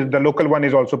this is the local one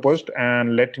is also pushed,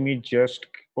 and let me just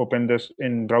open this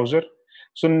in browser.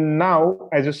 So now,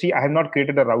 as you see, I have not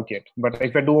created a route yet, but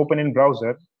if I do open in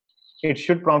browser, it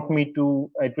should prompt me to,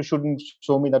 it shouldn't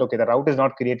show me that, okay, the route is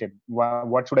not created.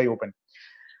 What should I open?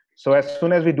 So as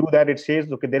soon as we do that, it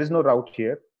says, okay, there is no route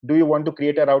here. Do you want to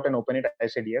create a route and open it? I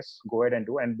said, yes, go ahead and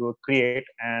do create.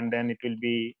 And then it will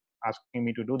be asking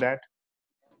me to do that.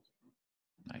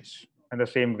 Nice. And the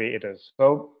same way it is.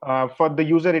 So for the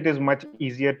user, it is much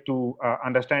easier to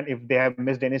understand. If they have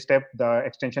missed any step, the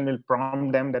extension will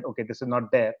prompt them that, okay, this is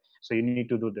not there. So you need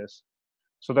to do this.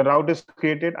 So the route is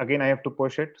created. Again, I have to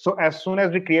push it. So as soon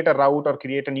as we create a route or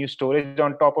create a new storage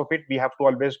on top of it, we have to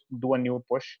always do a new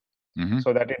push.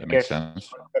 So that it gets the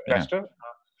cluster.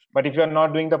 Yeah. But if you are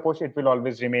not doing the push, it will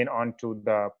always remain onto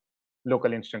the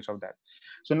local instance of that.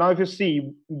 So now if you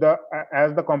see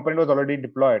as the component was already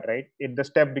deployed, right, the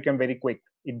step became very quick.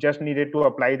 It just needed to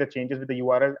apply the changes with the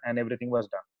URL and everything was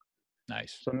done.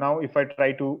 Nice. So now if I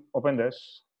try to open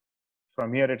this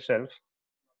from here itself,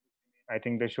 I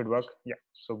think this should work. Yeah.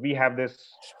 So we have this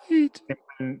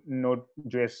simple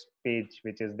Node.js page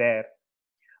which is there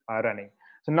running.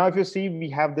 So now if you see, we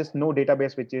have this no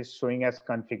database which is showing as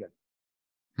configured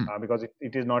because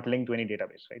it is not linked to any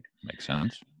database, right? Makes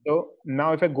sense. So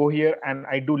now if I go here and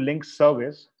I do link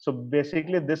service, so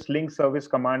basically this link service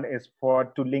command is for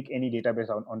to link any database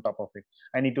on top of it.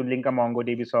 I need to link a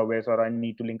MongoDB service or I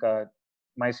need to link a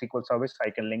MySQL service.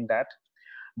 I can link that.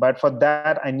 But for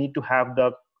that, I need to have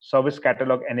the service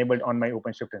catalog enabled on my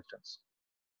OpenShift instance.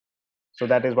 So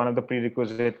that is one of the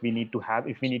prerequisites we need to have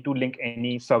if we need to link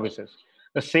any services.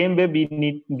 The same way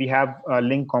we have a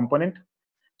link component.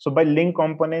 So by link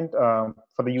component,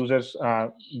 for the users,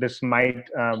 this might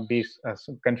be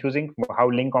confusing how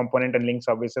link component and link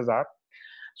services are.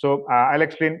 So I'll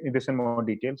explain this in more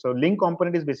detail. So link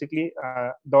component is basically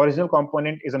the original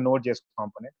component is a Node.js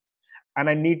component, and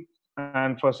I need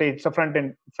and for say it's a front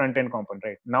end component,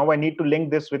 right? Now I need to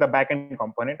link this with a backend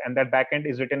component, and that backend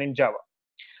is written in Java.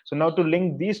 So now to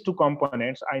link these two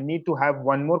components, I need to have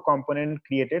one more component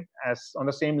created as on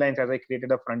the same lines as I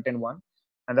created a front end one,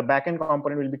 and the backend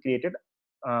component will be created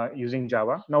using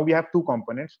Java. Now we have two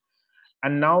components,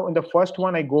 and now in the first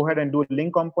one, I go ahead and do a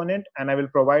link component, and I will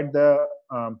provide the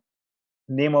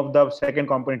name of the second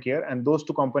component here, and those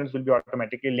two components will be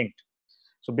automatically linked.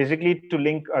 So basically, to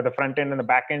link the front end and the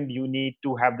back end, you need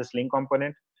to have this link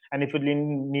component. And if you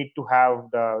need to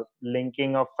have the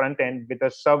linking of front end with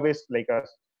a service like a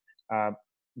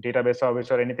database service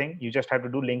or anything, you just have to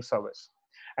do link service.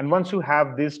 And once you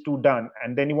have these two done,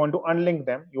 and then you want to unlink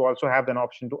them, you also have an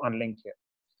option to unlink here.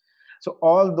 So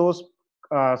all those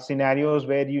scenarios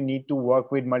where you need to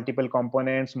work with multiple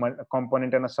components, a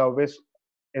component and a service,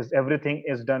 is everything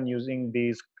is done using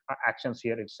these actions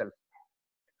here itself.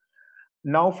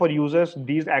 Now for users,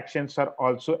 these actions are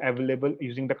also available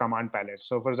using the command palette.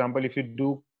 So for example, if you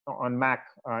do on Mac,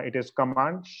 it is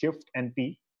Command Shift and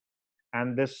P,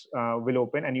 and this will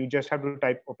open, and you just have to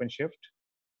type OpenShift.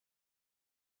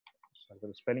 Sorry for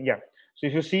the spelling. Yeah. So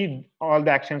if you see, all the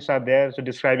actions are there. So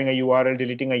describing a URL,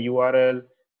 deleting a URL,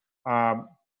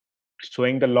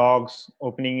 showing the logs,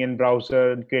 opening in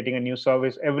browser, creating a new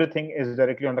service, everything is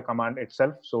directly on the command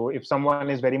itself. So if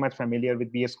someone is very much familiar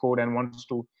with VS Code and wants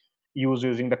to use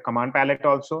using the command palette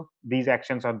also, these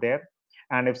actions are there.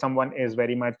 And if someone is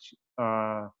very much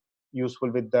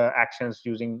useful with the actions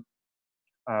using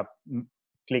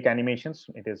click animations,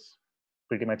 it is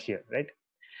pretty much here, right?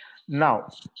 Now,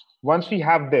 once we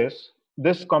have this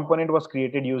component was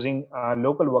created using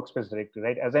local workspace directory,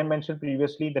 right? As I mentioned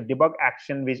previously, the debug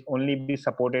action will only be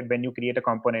supported when you create a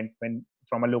component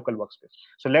from a local workspace.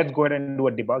 So let's go ahead and do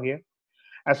a debug here.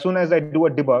 As soon as I do a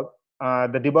debug,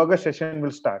 the debugger session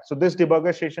will start. So this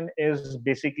debugger session is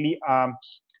basically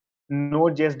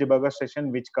Node.js debugger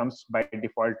session, which comes by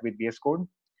default with VS Code.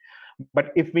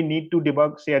 But if we need to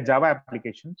debug, say, a Java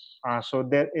application, so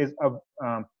there is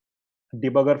a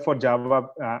debugger for Java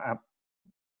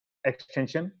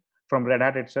extension from Red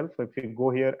Hat itself. So if you go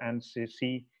here and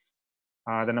see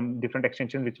the different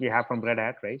extensions which we have from Red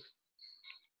Hat, right,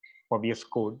 for VS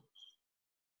Code.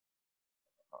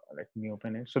 Let me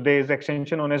open it. So there is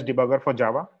extension known as debugger for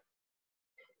Java,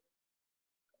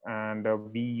 and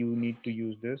you need to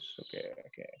use this. Okay.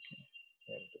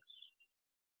 There it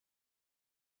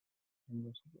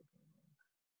is.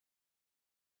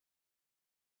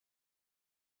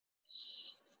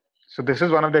 So this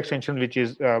is one of the extensions which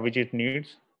it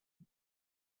needs.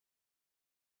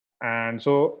 And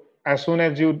so as soon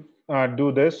as you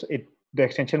do this, the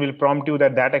extension will prompt you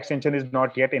that extension is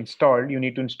not yet installed. You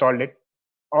need to install it,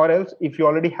 or else if you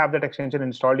already have that extension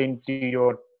installed into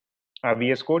your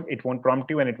VS Code, it won't prompt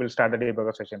you and it will start the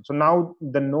debugger session. So now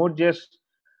the Node.js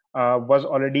was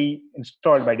already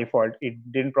installed by default.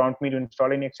 It didn't prompt me to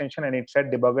install any extension, and it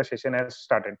said debugger session has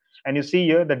started. And you see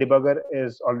here the debugger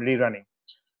is already running.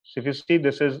 So if you see,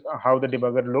 this is how the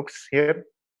debugger looks here.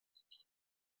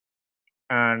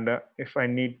 And if I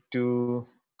need to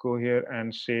go here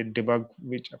and say debug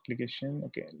which application,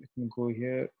 okay, let me go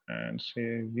here and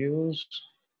say views,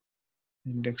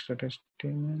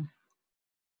 index.html.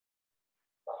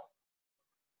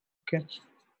 Okay.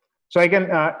 So I can,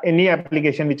 any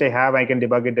application which I have, I can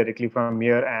debug it directly from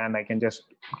here, and I can just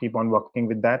keep on working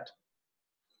with that.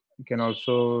 You can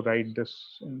also write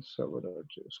this in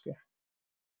server.js. Okay.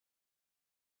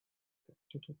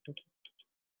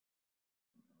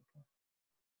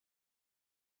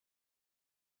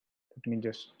 Let me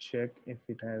just check if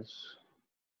it has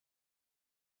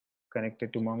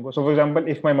connected to Mongo. So for example,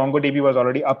 if my MongoDB was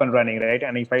already up and running, right?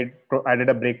 And if I added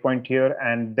a breakpoint here,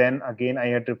 and then again, I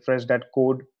had refreshed that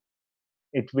code,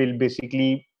 it will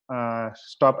basically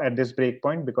stop at this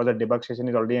breakpoint because the debug session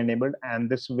is already enabled. And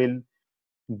this will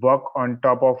work on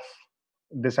top of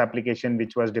this application,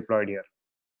 which was deployed here.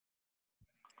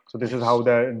 So this is how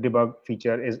the debug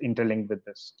feature is interlinked with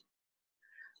this.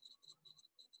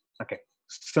 Okay.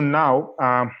 So now,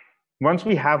 once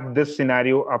we have this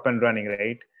scenario up and running,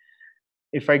 right?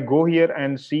 If I go here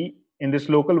and see in this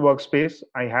local workspace,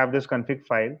 I have this config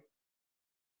file.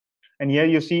 And here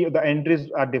you see the entries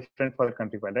are different for the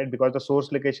config file, right? Because the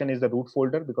source location is the root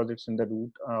folder because it's in the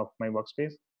root of my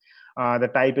workspace. The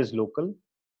type is local,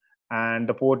 and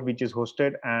the port which is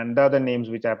hosted, and the other names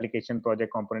which application,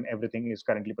 project, component, everything is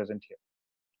currently present here.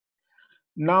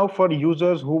 Now, for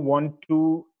users who want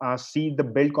to see the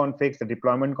build configs, the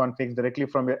deployment configs directly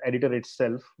from your editor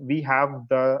itself, we have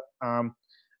the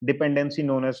dependency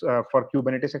known as for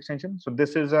Kubernetes extension. So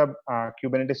this is a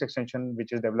Kubernetes extension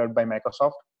which is developed by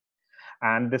Microsoft.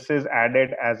 And this is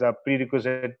added as a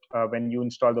prerequisite when you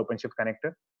install the OpenShift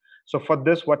connector. So for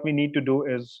this, what we need to do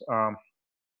is,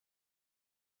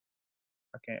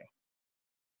 okay.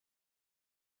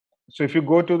 So if you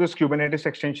go to this Kubernetes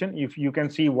extension, if you can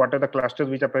see what are the clusters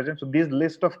which are present. So these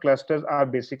list of clusters are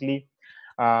basically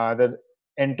the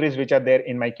entries which are there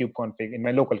in my kubeconfig, in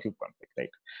my local kubeconfig, right?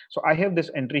 So I have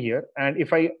this entry here, and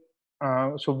if I,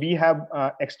 so we have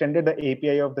extended the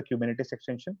API of the Kubernetes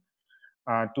extension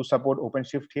to support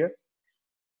OpenShift here.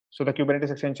 So the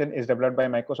Kubernetes extension is developed by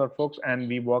Microsoft folks, and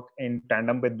we work in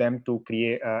tandem with them to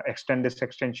create, extend this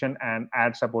extension and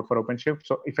add support for OpenShift.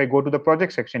 So if I go to the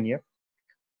project section here,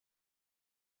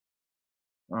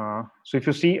 so if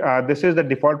you see, this is the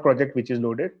default project which is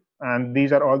loaded, and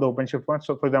these are all the OpenShift ones.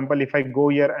 So for example, if I go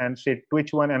here and say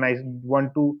Twitch one, and I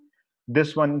want to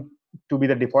this one to be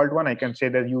the default one, I can say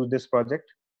that use this project,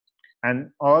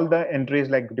 and all the entries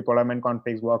like deployment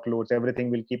configs, workloads, everything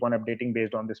will keep on updating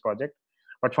based on this project.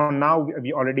 But for now,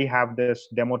 we already have this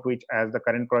demo Twitch as the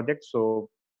current project, so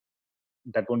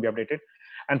that won't be updated.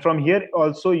 And from here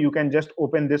also, you can just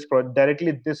open this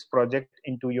directly this project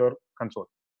into your console.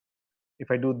 If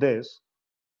I do this,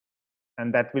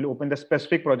 and that will open the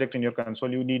specific project in your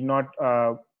console. You need not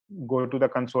go to the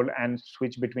console and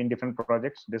switch between different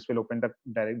projects. This will open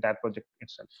that project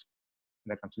itself.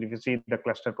 The console. If you see the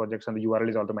cluster projects, and the URL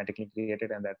is automatically created,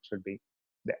 and that should be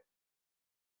there.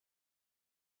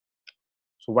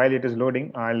 So while it is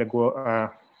loading, I'll go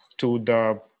to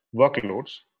the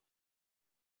workloads.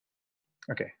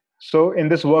 Okay. So in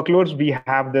this workloads, we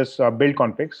have this build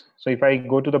configs. So if I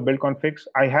go to the build configs,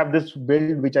 I have this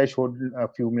build which I showed a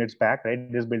few minutes back,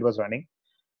 right? This build was running.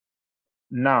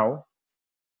 Now,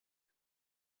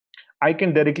 I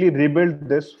can directly rebuild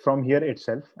this from here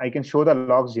itself. I can show the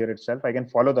logs here itself. I can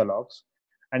follow the logs.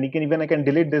 And I can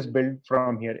delete this build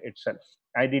from here itself.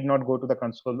 I did not go to the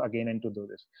console again and to do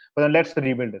this. But then let's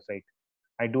rebuild this, right?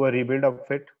 I do a rebuild of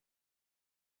it.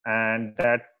 And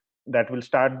that will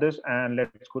start this, and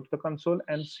let's go to the console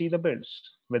and see the builds,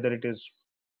 whether it is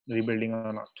rebuilding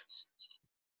or not.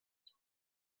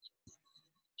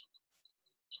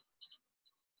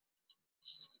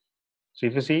 So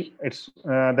if you see, it's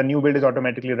the new build is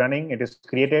automatically running. It is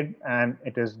created, and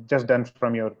it is just done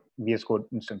from your VS Code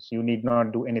instance. You need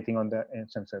not do anything on the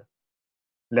instance.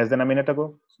 Less than a minute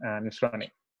ago, and it's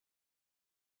running.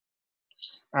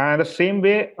 And the same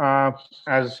way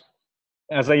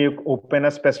as I open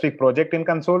a specific project in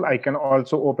console, I can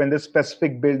also open this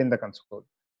specific build in the console.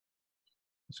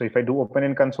 So if I do open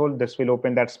in console, this will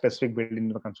open that specific build in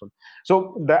the console.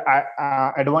 So the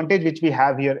advantage which we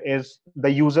have here is the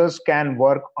users can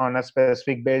work on a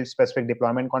specific build, specific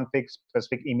deployment configs,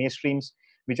 specific image streams,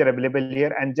 which are available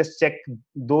here, and just check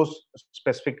those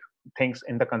specific things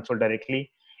in the console directly,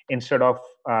 instead of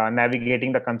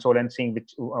navigating the console and seeing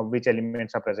which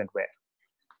elements are present where.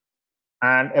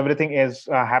 And everything is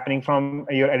happening from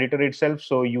your editor itself,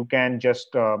 so you can just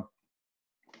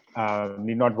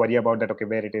need not worry about that. Okay,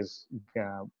 where it is,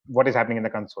 what is happening in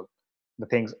the console. The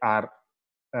things are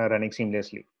running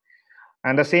seamlessly.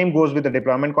 And the same goes with the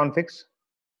deployment configs.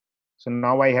 So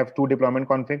now I have two deployment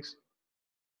configs.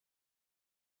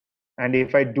 And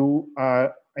if I do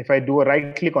a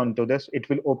right click onto this, it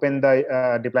will open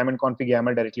the deployment config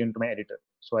YAML directly into my editor.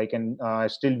 So I can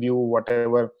still view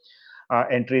whatever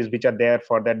entries which are there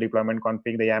for that deployment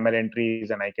config, the YAML entries,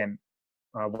 and I can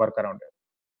work around it.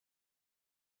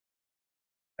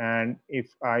 And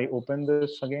if I open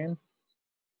this again,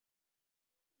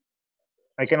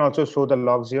 I can also show the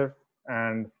logs here,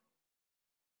 and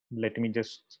let me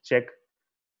just check.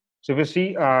 So if you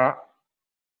see,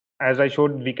 as I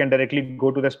showed, we can directly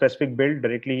go to the specific build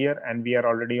directly here, and we are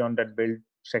already on that build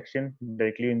section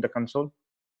directly in the console.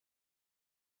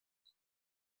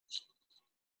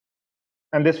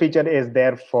 And this feature is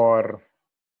there for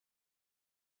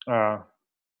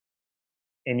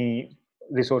any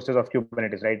resources of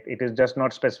Kubernetes, right? It is just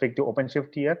not specific to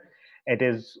OpenShift here. It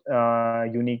is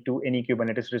unique to any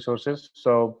Kubernetes resources.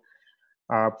 So,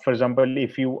 for example,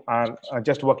 if you are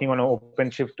just working on an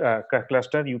OpenShift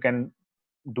cluster, you can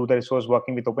do the resource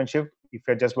working with OpenShift. If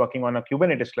you're just working on a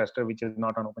Kubernetes cluster, which is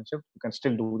not on OpenShift, you can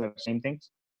still do the same things.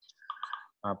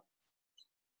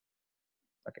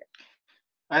 Okay.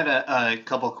 I had a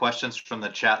couple questions from the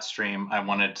chat stream I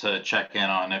wanted to check in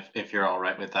on if you're all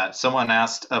right with that. Someone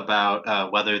asked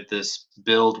about whether this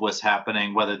build was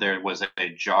happening, whether there was a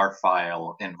jar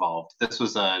file involved. This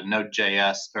was a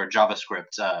Node.js or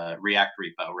JavaScript React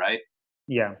repo, right?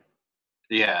 Yeah.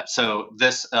 Yeah, so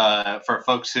this, for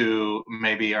folks who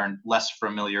maybe are less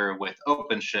familiar with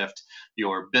OpenShift,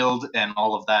 your build and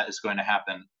all of that is going to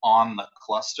happen on the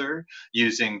cluster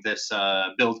using this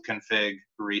build config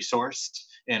resource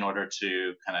in order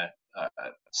to kind of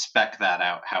spec that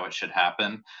out how it should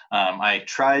happen. I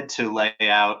tried to lay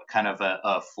out kind of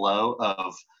a flow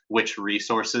of which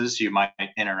resources you might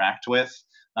interact with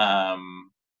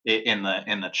in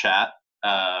the chat.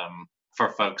 For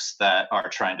folks that are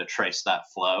trying to trace that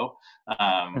flow.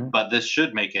 But this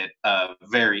should make it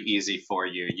very easy for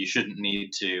you. You shouldn't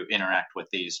need to interact with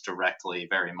these directly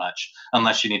very much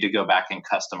unless you need to go back and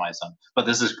customize them. But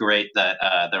this is great that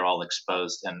they're all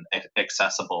exposed and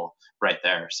accessible right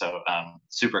there. So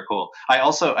super cool.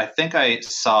 I think I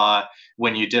saw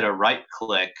when you did a right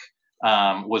click,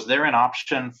 was there an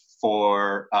option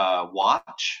for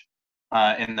watch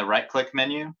in the right click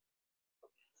menu?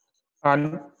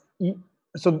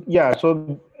 So yeah,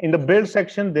 so in the build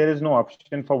section, there is no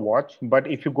option for watch. But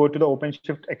if you go to the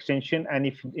OpenShift extension, and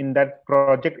if in that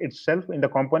project itself, in the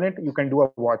component, you can do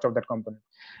a watch of that component.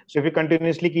 So if you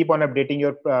continuously keep on updating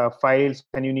your files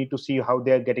and you need to see how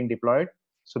they're getting deployed,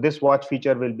 so this watch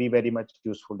feature will be very much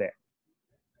useful there.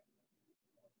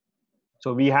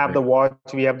 So we have the watch,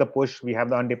 we have the push, we have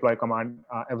the undeploy command.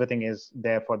 Everything is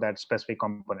there for that specific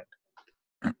component.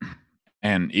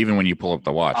 And even when you pull up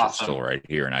the watch, Awesome. It's still right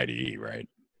here in IDE, right?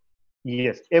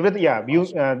 Yes, everything. Yeah, you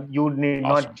need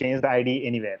Awesome. not change the ID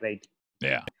anywhere, right?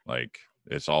 Yeah, like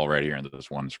it's all right here in this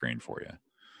one screen for you.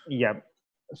 Yeah.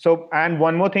 So, and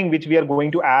one more thing which we are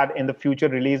going to add in the future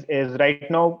release is right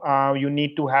now you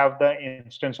need to have the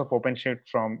instance of OpenShift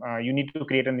from, you need to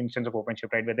create an instance of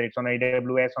OpenShift, right? Whether it's on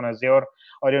AWS, on Azure,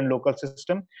 or in local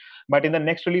system. But in the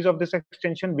next release of this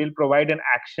extension, we'll provide an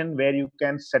action where you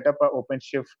can set up a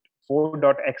OpenShift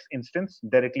 4.x instance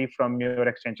directly from your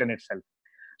extension itself.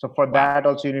 So for that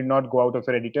also, you need not go out of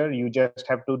your editor. You just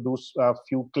have to do a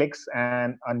few clicks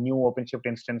and a new OpenShift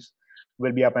instance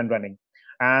will be up and running.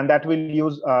 And that will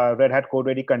use Red Hat Code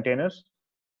Ready containers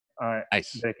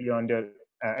Nice. directly on your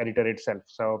editor itself.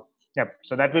 So yeah,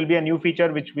 so that will be a new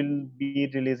feature which will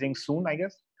be releasing soon, I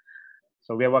guess.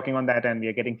 So we are working on that and we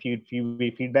are getting few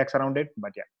feedbacks around it.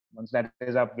 But yeah, once that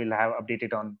is up, we'll have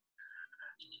updated on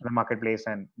the marketplace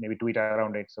and maybe tweet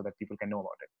around it so that people can know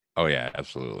about it. Oh yeah,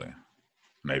 absolutely.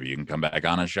 Maybe you can come back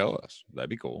on and show us.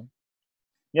 That'd be cool.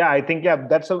 Yeah, I think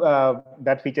that's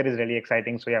that feature is really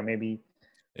exciting. So yeah, maybe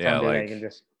like I can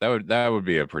just that would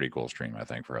be a pretty cool stream, I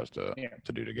think, for us to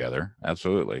do together.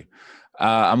 Absolutely.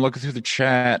 I'm looking through the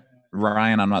chat,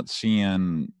 Ryan. I'm not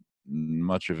seeing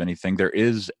much of anything. There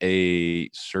is a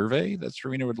survey that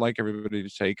Serena would like everybody to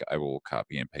take. I will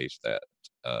copy and paste that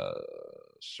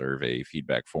survey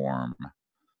feedback form.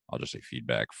 I'll just say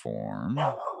feedback form.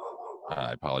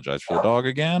 I apologize for the dog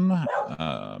again.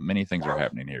 Many things are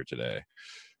happening here today.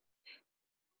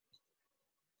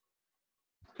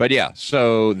 But yeah,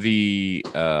 so thank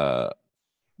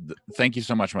you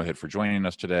so much, Mohit, for joining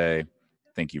us today.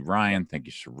 Thank you, Ryan. Thank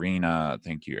you, Serena.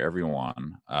 Thank you,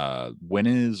 everyone. When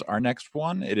is our next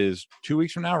one? It is 2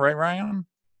 weeks from now, right, Ryan?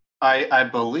 I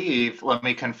believe, let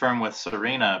me confirm with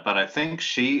Serena, but I think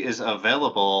she is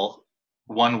available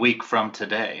 1 week from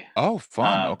today. Oh,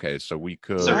 fun. Okay, so we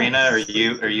could. Serena, are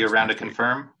you around to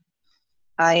confirm?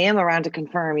 I am around to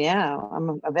confirm. Yeah,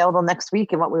 I'm available next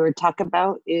week. And what we were talking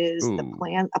about is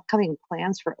the upcoming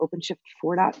plans for OpenShift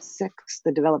 4.6,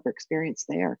 the developer experience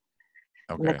there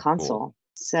in the console.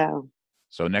 Cool.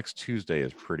 So next Tuesday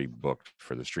is pretty booked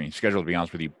for the stream schedule, to be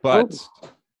honest with you, but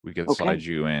we could slide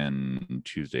you in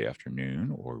Tuesday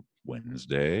afternoon or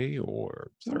Wednesday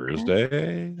or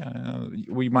Thursday.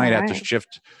 We might have to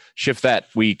shift that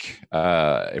week.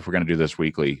 If we're going to do this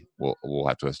weekly, we'll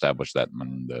have to establish that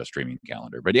in the streaming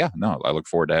calendar. But yeah, no, I look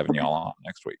forward to having you all on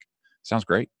next week. Sounds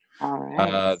great. All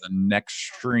right. The next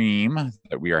stream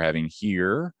that we are having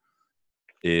here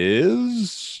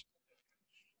is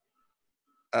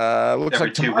looks Every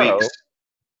like 2 tomorrow. weeks.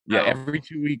 Yeah, Oh. every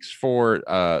 2 weeks for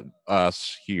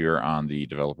us here on the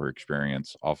developer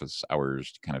experience office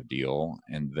hours kind of deal.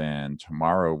 And then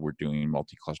tomorrow we're doing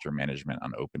multi-cluster management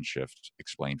on OpenShift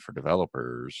explained for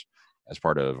developers as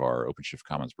part of our OpenShift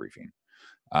Commons briefing.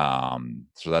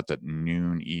 So that's at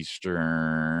noon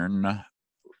Eastern.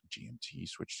 GMT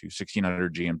switch to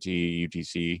 1600 GMT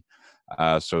UTC.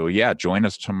 So yeah, join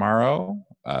us tomorrow.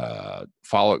 Please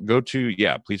follow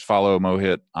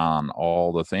Mohit on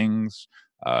all the things.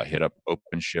 Hit up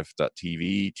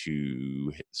OpenShift.tv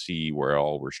to see where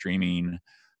all we're streaming,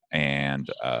 and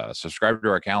subscribe to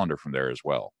our calendar from there as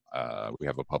well. We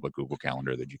have a public Google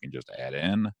Calendar that you can just add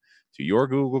in to your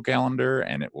Google Calendar,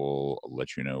 and it will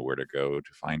let you know where to go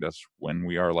to find us when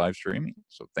we are live streaming.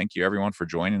 So thank you everyone for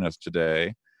joining us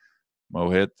today.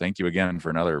 Mohit, thank you again for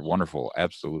another wonderful,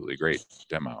 absolutely great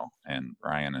demo. And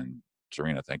Ryan and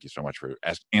Serena, thank you so much for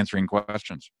answering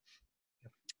questions.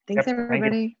 Thanks,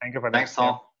 everybody. Thank you for that. Thanks,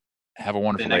 all. Have a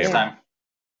wonderful See you day. next time.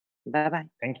 Bye-bye.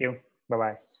 Thank you.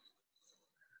 Bye-bye.